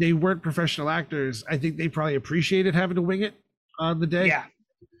 they weren't professional actors. I think they probably appreciated having to wing it on the day. Yeah.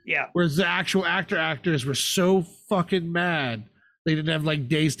 Yeah. Whereas the actual actors were so fucking mad they didn't have like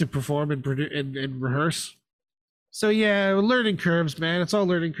days to perform and and rehearse. So yeah, learning curves, man. It's all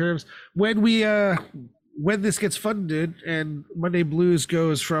learning curves. When we when this gets funded and Monday Blues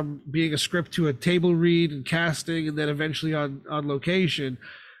goes from being a script to a table read and casting and then eventually on location,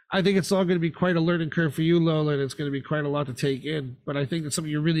 I think it's all going to be quite a learning curve for you, Lola, and it's going to be quite a lot to take in. But I think it's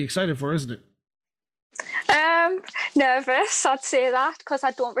something you're really excited for, isn't it? Nervous, I'd say that, because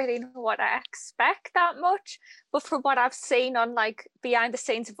I don't really know what I expect that much. But from what I've seen on like behind the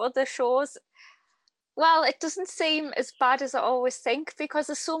scenes of other shows, well, it doesn't seem as bad as I always think, because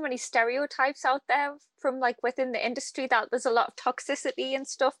there's so many stereotypes out there from like within the industry that there's a lot of toxicity and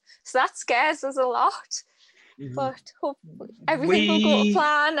stuff. So that scares us a lot. But hopefully everything will go to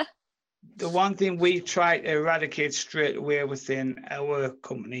plan. The one thing we try to eradicate straight away within our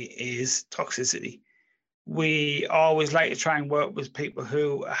company is toxicity. We always like to try and work with people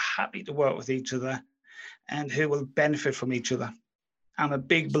who are happy to work with each other and who will benefit from each other. I'm a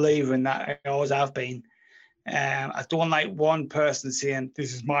big believer in that. I always have been. I don't like one person saying,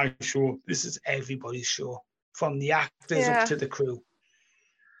 this is my show. This is everybody's show, from the actors up to the crew.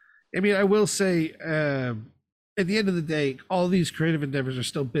 I mean, I will say, at the end of the day, all these creative endeavors are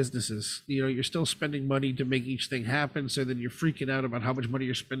still businesses. You know, you're still spending money to make each thing happen. So then you're freaking out about how much money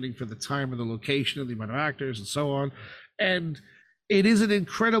you're spending for the time and the location and the amount of actors and so on. And it is an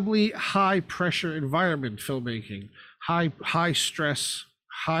incredibly high pressure environment, filmmaking, high stress,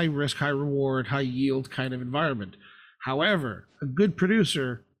 high risk, high reward, high yield kind of environment. However, a good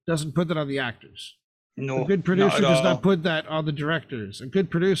producer doesn't put that on the actors. No, a good producer does not put that on the directors. A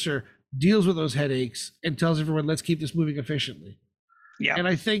good producer deals with those headaches and tells everyone, let's keep this moving efficiently. Yeah. And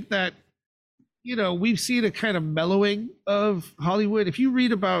I think that, you know, we've seen a kind of mellowing of Hollywood. If you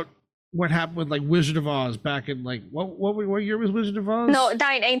read about what happened with like Wizard of Oz back in like, what year was Wizard of Oz? No,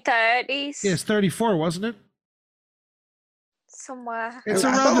 1930s. Yes, 34, wasn't it? Somewhere. It's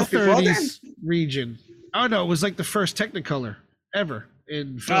around the 30s region. Oh no, it was like the first Technicolor ever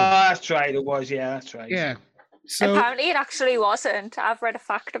in film. Oh, that's right, it was, yeah, that's right. Yeah. So, apparently it actually wasn't. I've read a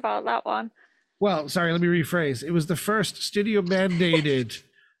fact about that one. Well, sorry, let me rephrase. It was the first studio mandated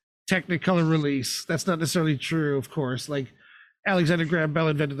Technicolor release. That's not necessarily true, of course. Like Alexander Graham Bell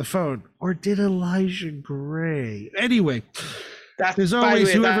invented the phone, or did Elijah Gray? Anyway, there's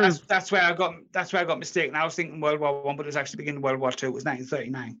always whoever. That's where I got mistaken. I was thinking World War I, but it was actually beginning of World War II. It was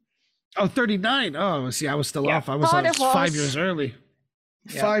 1939. Oh, 39. Oh, see, I was still off. I was 5 years early.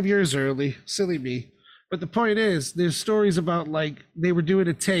 Yeah. 5 years early. Silly me. But the point is, there's stories about like they were doing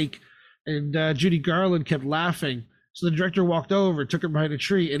a take and Judy Garland kept laughing. So the director walked over, took her behind a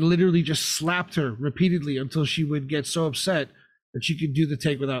tree and literally just slapped her repeatedly until she would get so upset that she could do the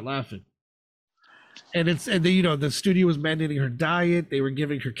take without laughing. And the studio was mandating her diet. They were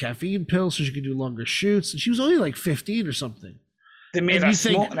giving her caffeine pills so she could do longer shoots. And she was only like 15 or something. They made her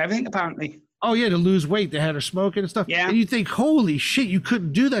smoke and everything, apparently. Oh yeah, to lose weight. They had her smoking and stuff. Yeah. And you think, holy shit, you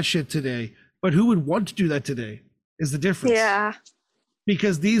couldn't do that shit today. But who would want to do that today is the difference. Yeah.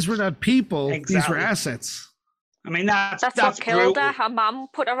 Because these were not people, these were assets. I mean, that's what killed her. Her mum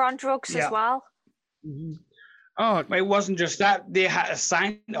put her on drugs as well. Mm-hmm. Oh, it wasn't just that. They had to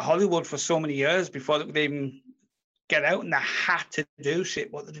sign to Hollywood for so many years before they could even get out, and they had to do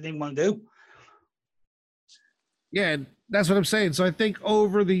shit what they didn't even want to do. Yeah, that's what I'm saying. So I think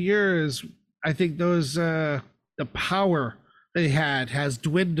over the years, I think those the power they had has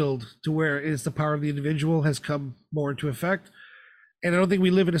dwindled to where it's the power of the individual has come more into effect. And I don't think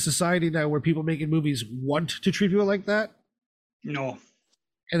we live in a society now where people making movies want to treat people like that. No.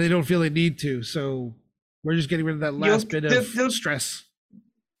 And they don't feel they need to. So we're just getting rid of that last bit of stress.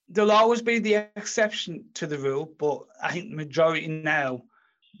 There'll always be the exception to the rule, but I think the majority now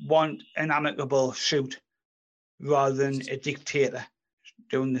want an amicable shoot rather than a dictator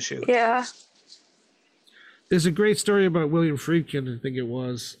doing the shoot. Yeah. There's a great story about William Friedkin, I think it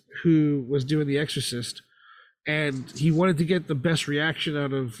was, who was doing The Exorcist, and he wanted to get the best reaction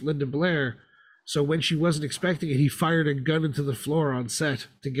out of Linda Blair. So when she wasn't expecting it, he fired a gun into the floor on set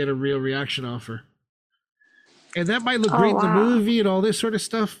to get a real reaction off her. And that might look great in the movie and all this sort of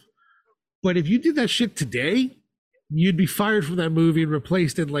stuff, but if you did that shit today, you'd be fired from that movie and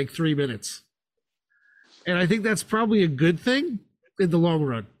replaced in like 3 minutes. And I think that's probably a good thing in the long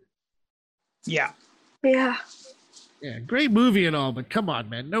run. Yeah. Yeah. Yeah, great movie and all, but come on,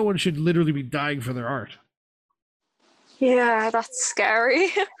 man. No one should literally be dying for their art. Yeah, that's scary.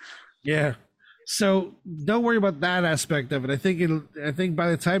 Yeah. So don't worry about that aspect of it. I think by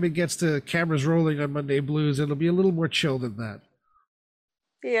the time it gets to cameras rolling on Monday Blues, it'll be a little more chill than that.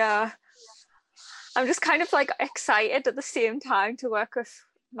 Yeah. I'm just kind of like excited at the same time to work with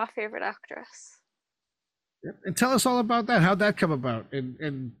my favorite actress. And tell us all about that. How'd that come about?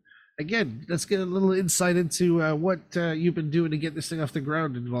 And again, let's get a little insight into what you've been doing to get this thing off the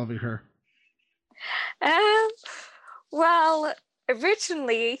ground involving her. Um, well,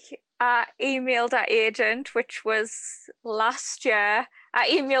 originally I emailed our agent, which was last year. I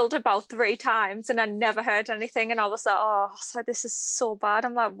emailed about 3 times and I never heard anything. And I was like, oh, so this is so bad.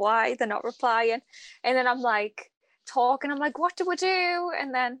 I'm like, why? They're not replying. And then I'm like talking, I'm like, what do we do?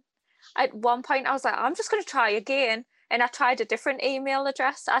 And then at one point I was like, I'm just going to try again. And I tried a different email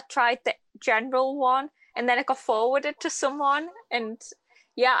address. I tried the general one and then it got forwarded to someone. And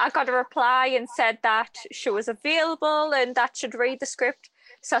yeah, I got a reply and said that she was available and that she'd read the script.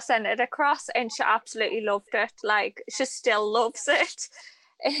 So I sent it across and she absolutely loved it. Like she still loves it.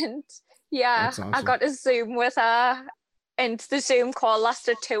 And yeah, That's I awesome. got a Zoom with her and the Zoom call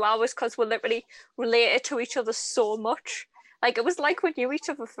lasted 2 hours because we literally related to each other so much. Like it was like we knew each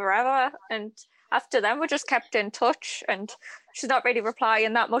other forever. And after then we just kept in touch and she's not really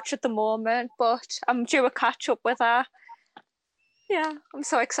replying that much at the moment, but I'm due a catch up with her. Yeah, I'm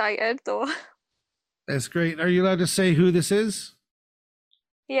so excited though. That's great. Are you allowed to say who this is?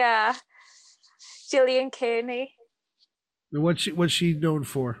 Yeah, Gillian Kearney, What's she known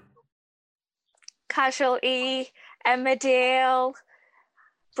for? Casualty, Emmerdale,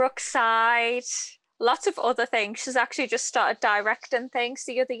 Brookside, lots of other things. She's actually just started directing things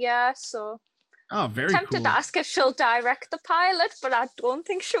the other year, so Oh, very tempted cool. to ask if she'll direct the pilot, but I don't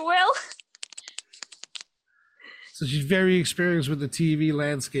think she will. So she's very experienced with the TV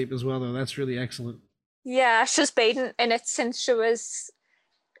landscape as well, though. That's really excellent. Yeah, she's been in it since she was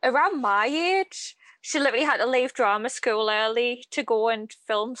around my age. She literally had to leave drama school early to go and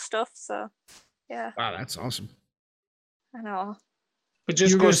film stuff, so yeah, Wow, that's awesome. I know. But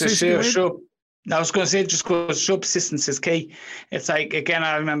just You were goes to gonna say, show. I was going to say, just goes to show persistence is key. It's like, again,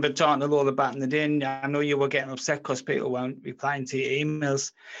 I remember talking to Lola back in the day, and I know you were getting upset because people weren't replying to your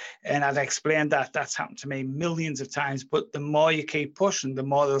emails. And I'd explained that that's happened to me millions of times. But the more you keep pushing, the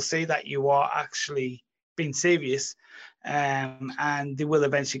more they'll see that you are actually being serious. And they will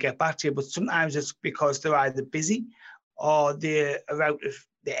eventually get back to you. But sometimes it's because they're either busy or they're out of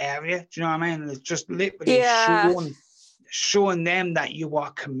the area. Do you know what I mean? And it's just literally Yeah. showing them that you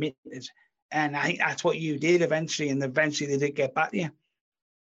are committed. And I think that's what you did eventually, and eventually they did get back to you.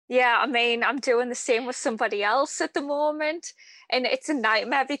 Yeah, I mean, I'm doing the same with somebody else at the moment, and it's a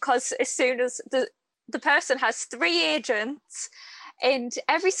nightmare because as soon as the person has 3 agents, and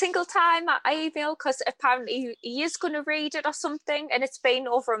every single time I email, because apparently he is going to read it or something, and it's been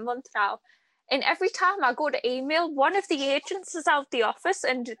over a month now, and every time I go to email, one of the agents is out the office,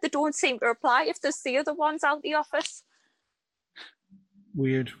 and they don't seem to reply if there's the other ones out the office.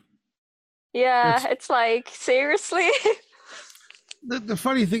 Weird. Yeah, it's like, seriously? The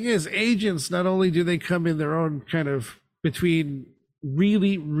funny thing is, agents, not only do they come in their own kind of between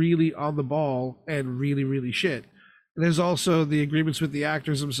really, really on the ball and really, really shit. There's also the agreements with the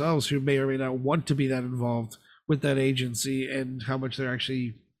actors themselves who may or may not want to be that involved with that agency and how much they're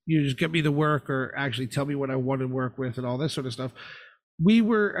actually, just get me the work or actually tell me what I want to work with and all this sort of stuff. We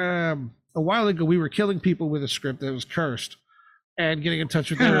were, a while ago, we were killing people with a script that was cursed and getting in touch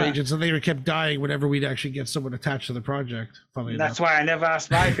with their agents, and they kept dying whenever we'd actually get someone attached to the project. That's why I never asked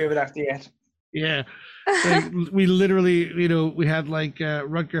my favorite actor yet. Yeah. Like, we literally, we had like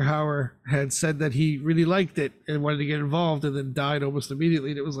Rutger Hauer had said that he really liked it and wanted to get involved and then died almost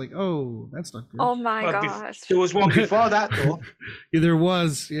immediately. And it was like, oh, that's not good. Oh my gosh. There was one before that, though. Yeah, there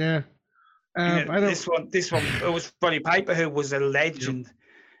was, yeah. This one, it was Roddy Piper, who was a legend,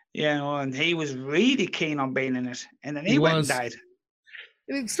 and he was really keen on being in it. And then he went and died.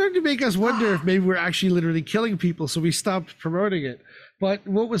 And it started to make us wonder if maybe we're actually literally killing people, so we stopped promoting it. But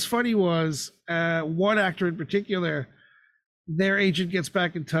what was funny was one actor in particular, their agent gets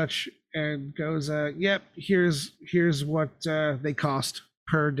back in touch and goes, yep, here's what they cost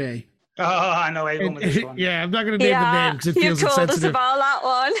per day. Oh, I know everyone with this one. Yeah, I'm not going to name the name because it feels insensitive. You told us about that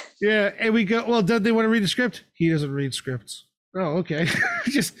one. Yeah, and we go, well, don't they want to read the script? He doesn't read scripts. Oh, okay.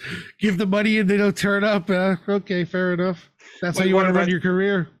 Just give the money and they don't turn up. Okay, fair enough. That's how you want to run your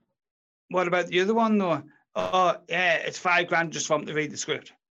career. What about the other one, though? Oh, yeah, it's $5,000 just for him to read the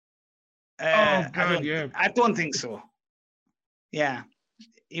script. Oh, God, yeah. I don't think so. Yeah.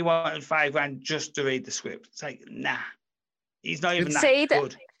 He wanted $5,000 just to read the script. It's like, nah. He's not even that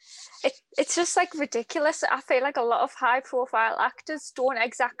good. It's just like ridiculous. I feel like a lot of high profile actors don't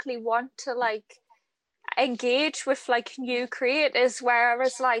exactly want to like engage with like new creators,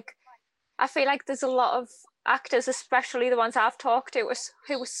 whereas like I feel like there's a lot of actors, especially the ones I've talked to,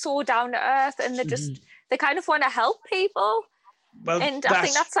 who were so down to earth and they just they kind of want to help people. Well, and I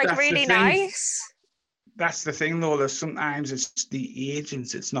think that's like really nice. that's the thing, though, that sometimes it's the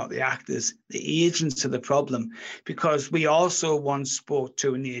agents, it's not the actors. The agents are the problem, because we also once spoke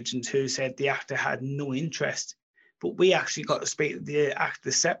to an agent who said the actor had no interest, but we actually got to speak to the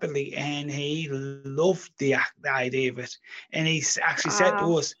actor separately, and he loved the idea of it. And he actually said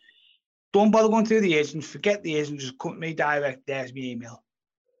to us, don't bother going through the agent, forget the agent, just come to me direct, there's my email.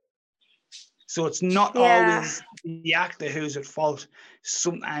 So it's not always the actor who's at fault.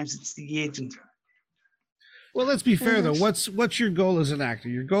 Sometimes it's the agent. Well, let's be fair though. What's your goal as an actor?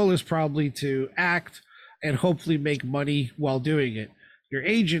 Your goal is probably to act and hopefully make money while doing it. Your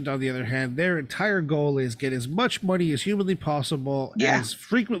agent, on the other hand, their entire goal is get as much money as humanly possible, as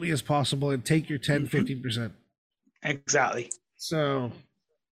frequently as possible, and take your 10, 15%. Exactly. So,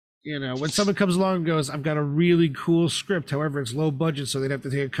 you know, when someone comes along and goes, I've got a really cool script, however, it's low budget, so they'd have to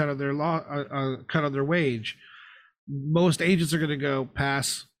take a cut of their cut on their wage. Most agents are going to go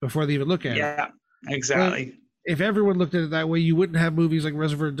pass before they even look at it. Yeah, exactly. Well, if everyone looked at it that way, you wouldn't have movies like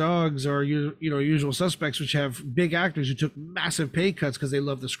Reservoir Dogs or Usual Suspects, which have big actors who took massive pay cuts because they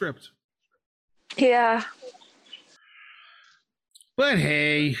love the script. Yeah. But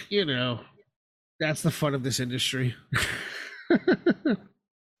hey, you know, that's the fun of this industry.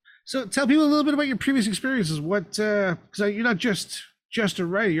 So tell people a little bit about your previous experiences. What, because you're not just a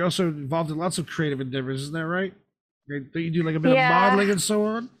writer, you're also involved in lots of creative endeavors, isn't that right? Don't you do like a bit of modeling and so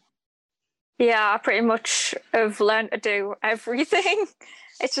on? Yeah, I pretty much have learned to do everything.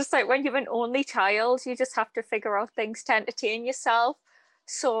 It's just like when you're an only child, you just have to figure out things to entertain yourself.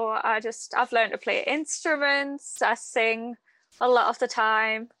 So I've learned to play instruments, I sing a lot of the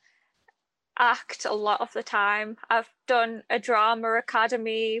time, act a lot of the time. I've done a drama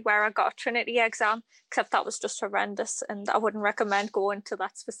academy where I got a Trinity exam, except that was just horrendous and I wouldn't recommend going to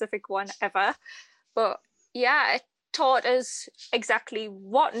that specific one ever. But yeah, it taught us exactly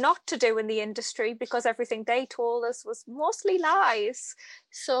what not to do in the industry, because everything they told us was mostly lies.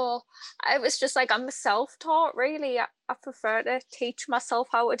 So I was just like, I'm self-taught really. I prefer to teach myself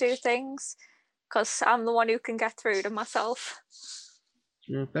how to do things because I'm the one who can get through to myself.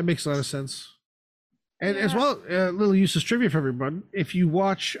 Yeah, that makes a lot of sense. And as well, a little useless trivia for everyone. If you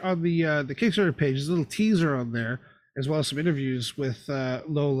watch on the Kickstarter page, there's a little teaser on there, as well as some interviews with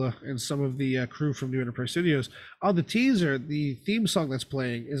Lola and some of the crew from New Enterprise Studios. On the teaser, the theme song that's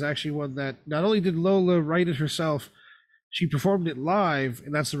playing is actually one that not only did Lola write it herself, she performed it live,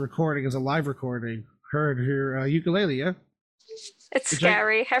 and that's the recording, as a live recording. Her and her ukulele, yeah? It's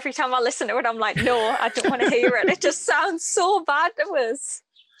scary. Every time I listen to it, I'm like, no, I don't want to hear it. It just sounds so bad to us.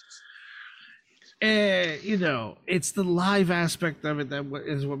 You know, it's the live aspect of it that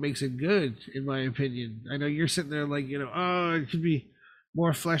is what makes it good, in my opinion. I know you're sitting there like, you know, oh, it could be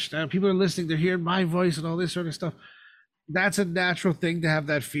more fleshed out. People are listening, they're hearing my voice and all this sort of stuff. That's a natural thing to have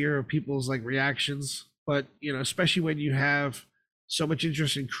that fear of people's like reactions. But, you know, especially when you have so much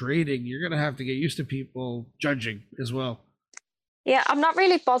interest in creating, you're going to have to get used to people judging as well. Yeah, I'm not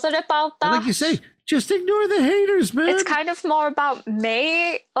really bothered about that. And like you say, just ignore the haters, man. It's kind of more about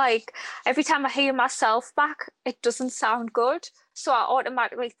me. Like, every time I hear myself back, it doesn't sound good. So I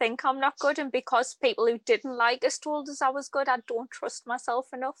automatically think I'm not good. And because people who didn't like us told us I was good, I don't trust myself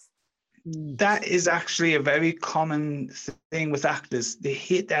enough. That is actually a very common thing with actors. They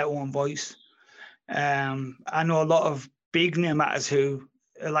hate their own voice. I know a lot of big name actors who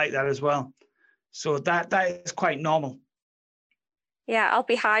are like that as well. So that is quite normal. Yeah, I'll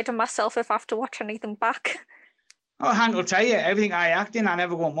be hiding myself if I have to watch anything back. Oh, Hank will tell you, everything I act in, I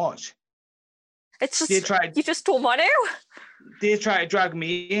never go and watch. It's just, you just don't want to. They try to drag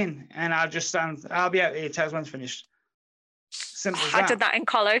me in, and I'll just stand, I'll be out here till one's finished. Simple as that. I did that in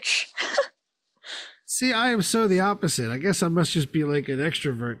college. See, I am so the opposite. I guess I must just be like an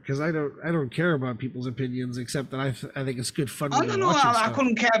extrovert, because I don't care about people's opinions, except that I think it's good fun. Oh, no, I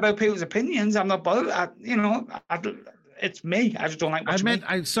couldn't care about people's opinions. I'm not bothered. It's me. I just don't like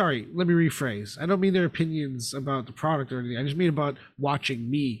watching. Sorry, let me rephrase. I don't mean their opinions about the product or anything. I just mean about watching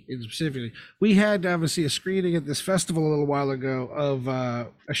me specifically. We had obviously a screening at this festival a little while ago of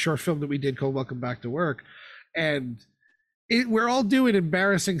a short film that we did called Welcome Back to Work. And we're all doing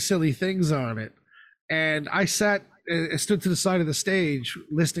embarrassing, silly things on it. And I stood to the side of the stage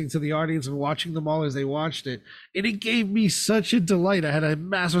listening to the audience and watching them all as they watched it. And it gave me such a delight. I had a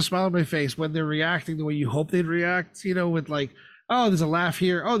massive smile on my face when they're reacting the way you hope they'd react, you know, with like, oh, there's a laugh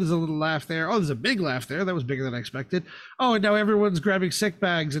here. Oh, there's a little laugh there. Oh, there's a big laugh there. That was bigger than I expected. Oh, and now everyone's grabbing sick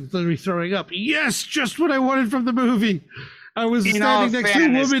bags and literally throwing up. Yes, just what I wanted from the movie. I was standing next to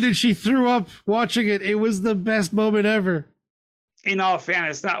a woman and she threw up watching it. It was the best moment ever. in all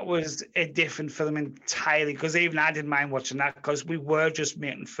fairness, that was a different film entirely, because even I didn't mind watching that, because we were just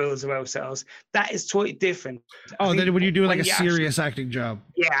making fools of ourselves. That is totally different. Oh, then when you do like a you serious acting job.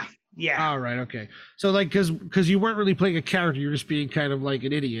 Yeah. All right, okay. So like, because you weren't really playing a character, you're just being kind of like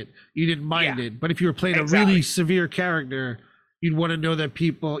an idiot. You didn't mind it. But if you were playing a really severe character, you'd want to know that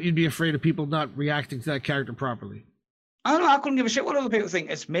you'd be afraid of people not reacting to that character properly. I don't know. I couldn't give a shit what other people think.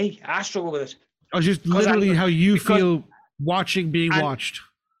 It's me. I struggle with it. Oh, just literally how you feel watching being watched.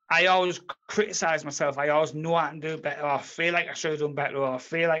 I always criticize myself. I always know I can do better, or I feel like I should have done better, or I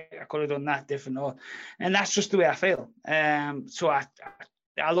feel like I could have done that different, and that's just the way I feel. So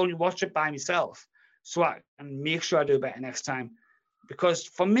I'll only watch it by myself, so I can make sure I do better next time. Because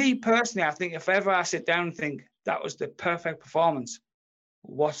for me personally, I think if ever I sit down and think that was the perfect performance,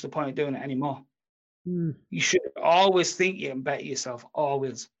 what's the point of doing it anymore? You should always think you can better yourself,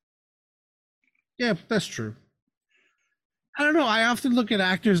 always. Yeah, that's true. I don't know. I often look at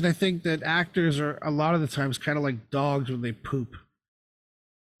actors and I think that actors are a lot of the times kind of like dogs when they poop.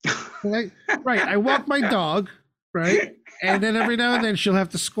 Right? I walk my dog, right? And then every now and then she'll have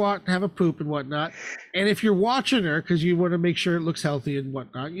to squat and have a poop and whatnot. And if you're watching her, because you want to make sure it looks healthy and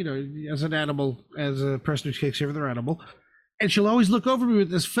whatnot, you know, as an animal, as a person who takes care of their animal, and she'll always look over me with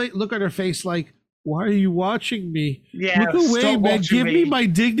this look on her face like, why are you watching me? Yeah, look away, man. Give me my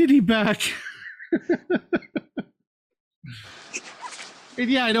dignity back. And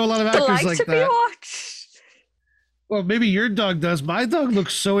yeah, I know a lot of actors like that. Well, maybe your dog does. My dog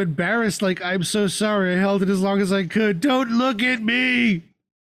looks so embarrassed, like, I'm so sorry. I held it as long as I could. Don't look at me.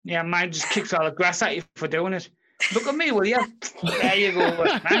 Yeah, mine just kicks all the grass at you for doing it. Look at me, will you? There you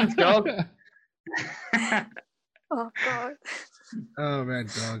go. Thanks, dog. Oh, God. Oh, man,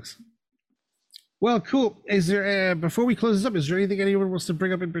 dogs. Well, cool. Is there, before we close this up, is there anything anyone wants to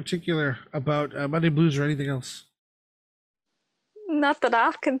bring up in particular about Monday Blues or anything else? Not that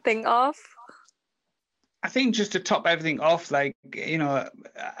I can think of. I think just to top everything off, like, you know,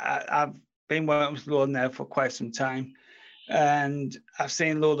 I've been working with Lola now for quite some time, and I've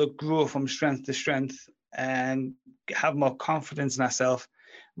seen Lola grow from strength to strength and have more confidence in herself,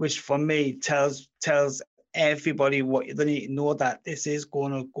 which for me tells everybody what they need to know, that this is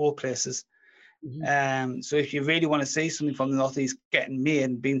going to go places. So if you really want to see something from the Northeast getting made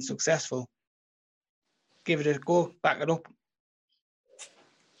and being successful, give it a go, back it up.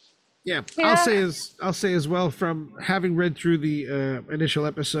 Yeah, I'll say as well, from having read through the initial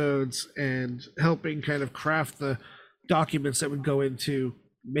episodes and helping kind of craft the documents that would go into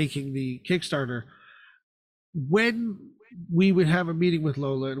making the Kickstarter, when we would have a meeting with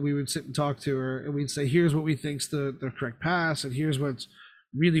Lola and we would sit and talk to her and we'd say, here's what we think's the correct pass, and here's what's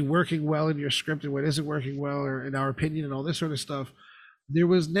really working well in your script and what isn't working well, or in our opinion, and all this sort of stuff, there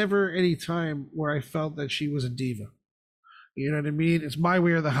was never any time where I felt that she was a diva. You know what I mean? It's my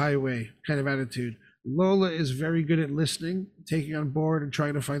way or the highway kind of attitude. Lola is very good at listening, taking on board, and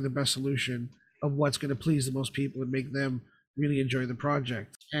trying to find the best solution of what's going to please the most people and make them really enjoy the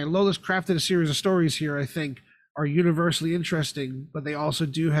project. And Lola's crafted a series of stories here, I think, are universally interesting, but they also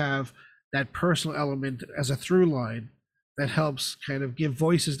do have that personal element as a through line that helps kind of give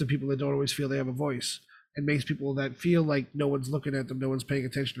voices to people that don't always feel they have a voice, and makes people that feel like no one's looking at them, no one's paying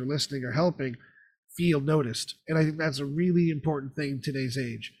attention or listening or helping, feel noticed. And I think that's a really important thing in today's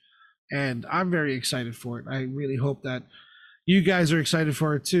age. And I'm very excited for it. I really hope that you guys are excited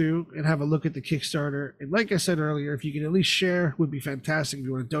for it too, and have a look at the Kickstarter. And like I said earlier, if you can at least share, would be fantastic. If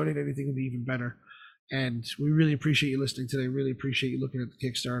you want to donate anything, would be even better. And we really appreciate you listening today. Really appreciate you looking at the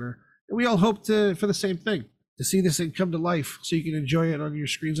Kickstarter. And we all hope for the same thing, to see this thing come to life so you can enjoy it on your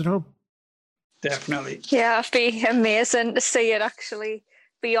screens at home. Definitely. Yeah, it'd be amazing to see it actually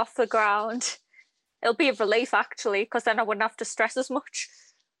be off the ground. It'll be a relief, actually, because then I wouldn't have to stress as much.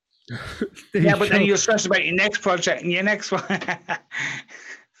 Yeah, but then you'll stress about your next project and your next one. I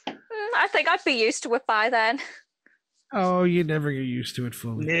think I'd be used to it by then. Oh, you never get used to it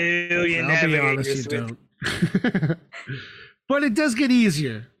fully. No, you never get used to it. But it does get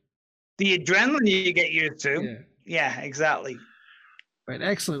easier. The adrenaline you get used to. Yeah, exactly. Right,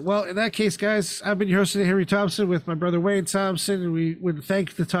 excellent. Well, in that case, guys, I've been your host today, Henry Thompson, with my brother Wayne Thompson, and we would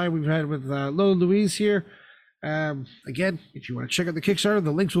thank the time we've had with Lola Louise here. Again, if you want to check out the Kickstarter,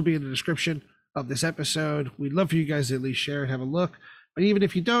 the links will be in the description of this episode. We'd love for you guys to at least share and have a look. But even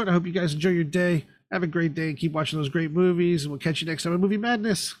if you don't, I hope you guys enjoy your day. Have a great day and keep watching those great movies, and we'll catch you next time on Movie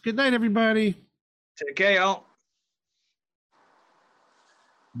Madness. Good night, everybody. Take care, y'all.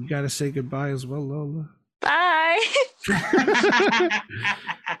 You got to say goodbye as well, Lola. Bye.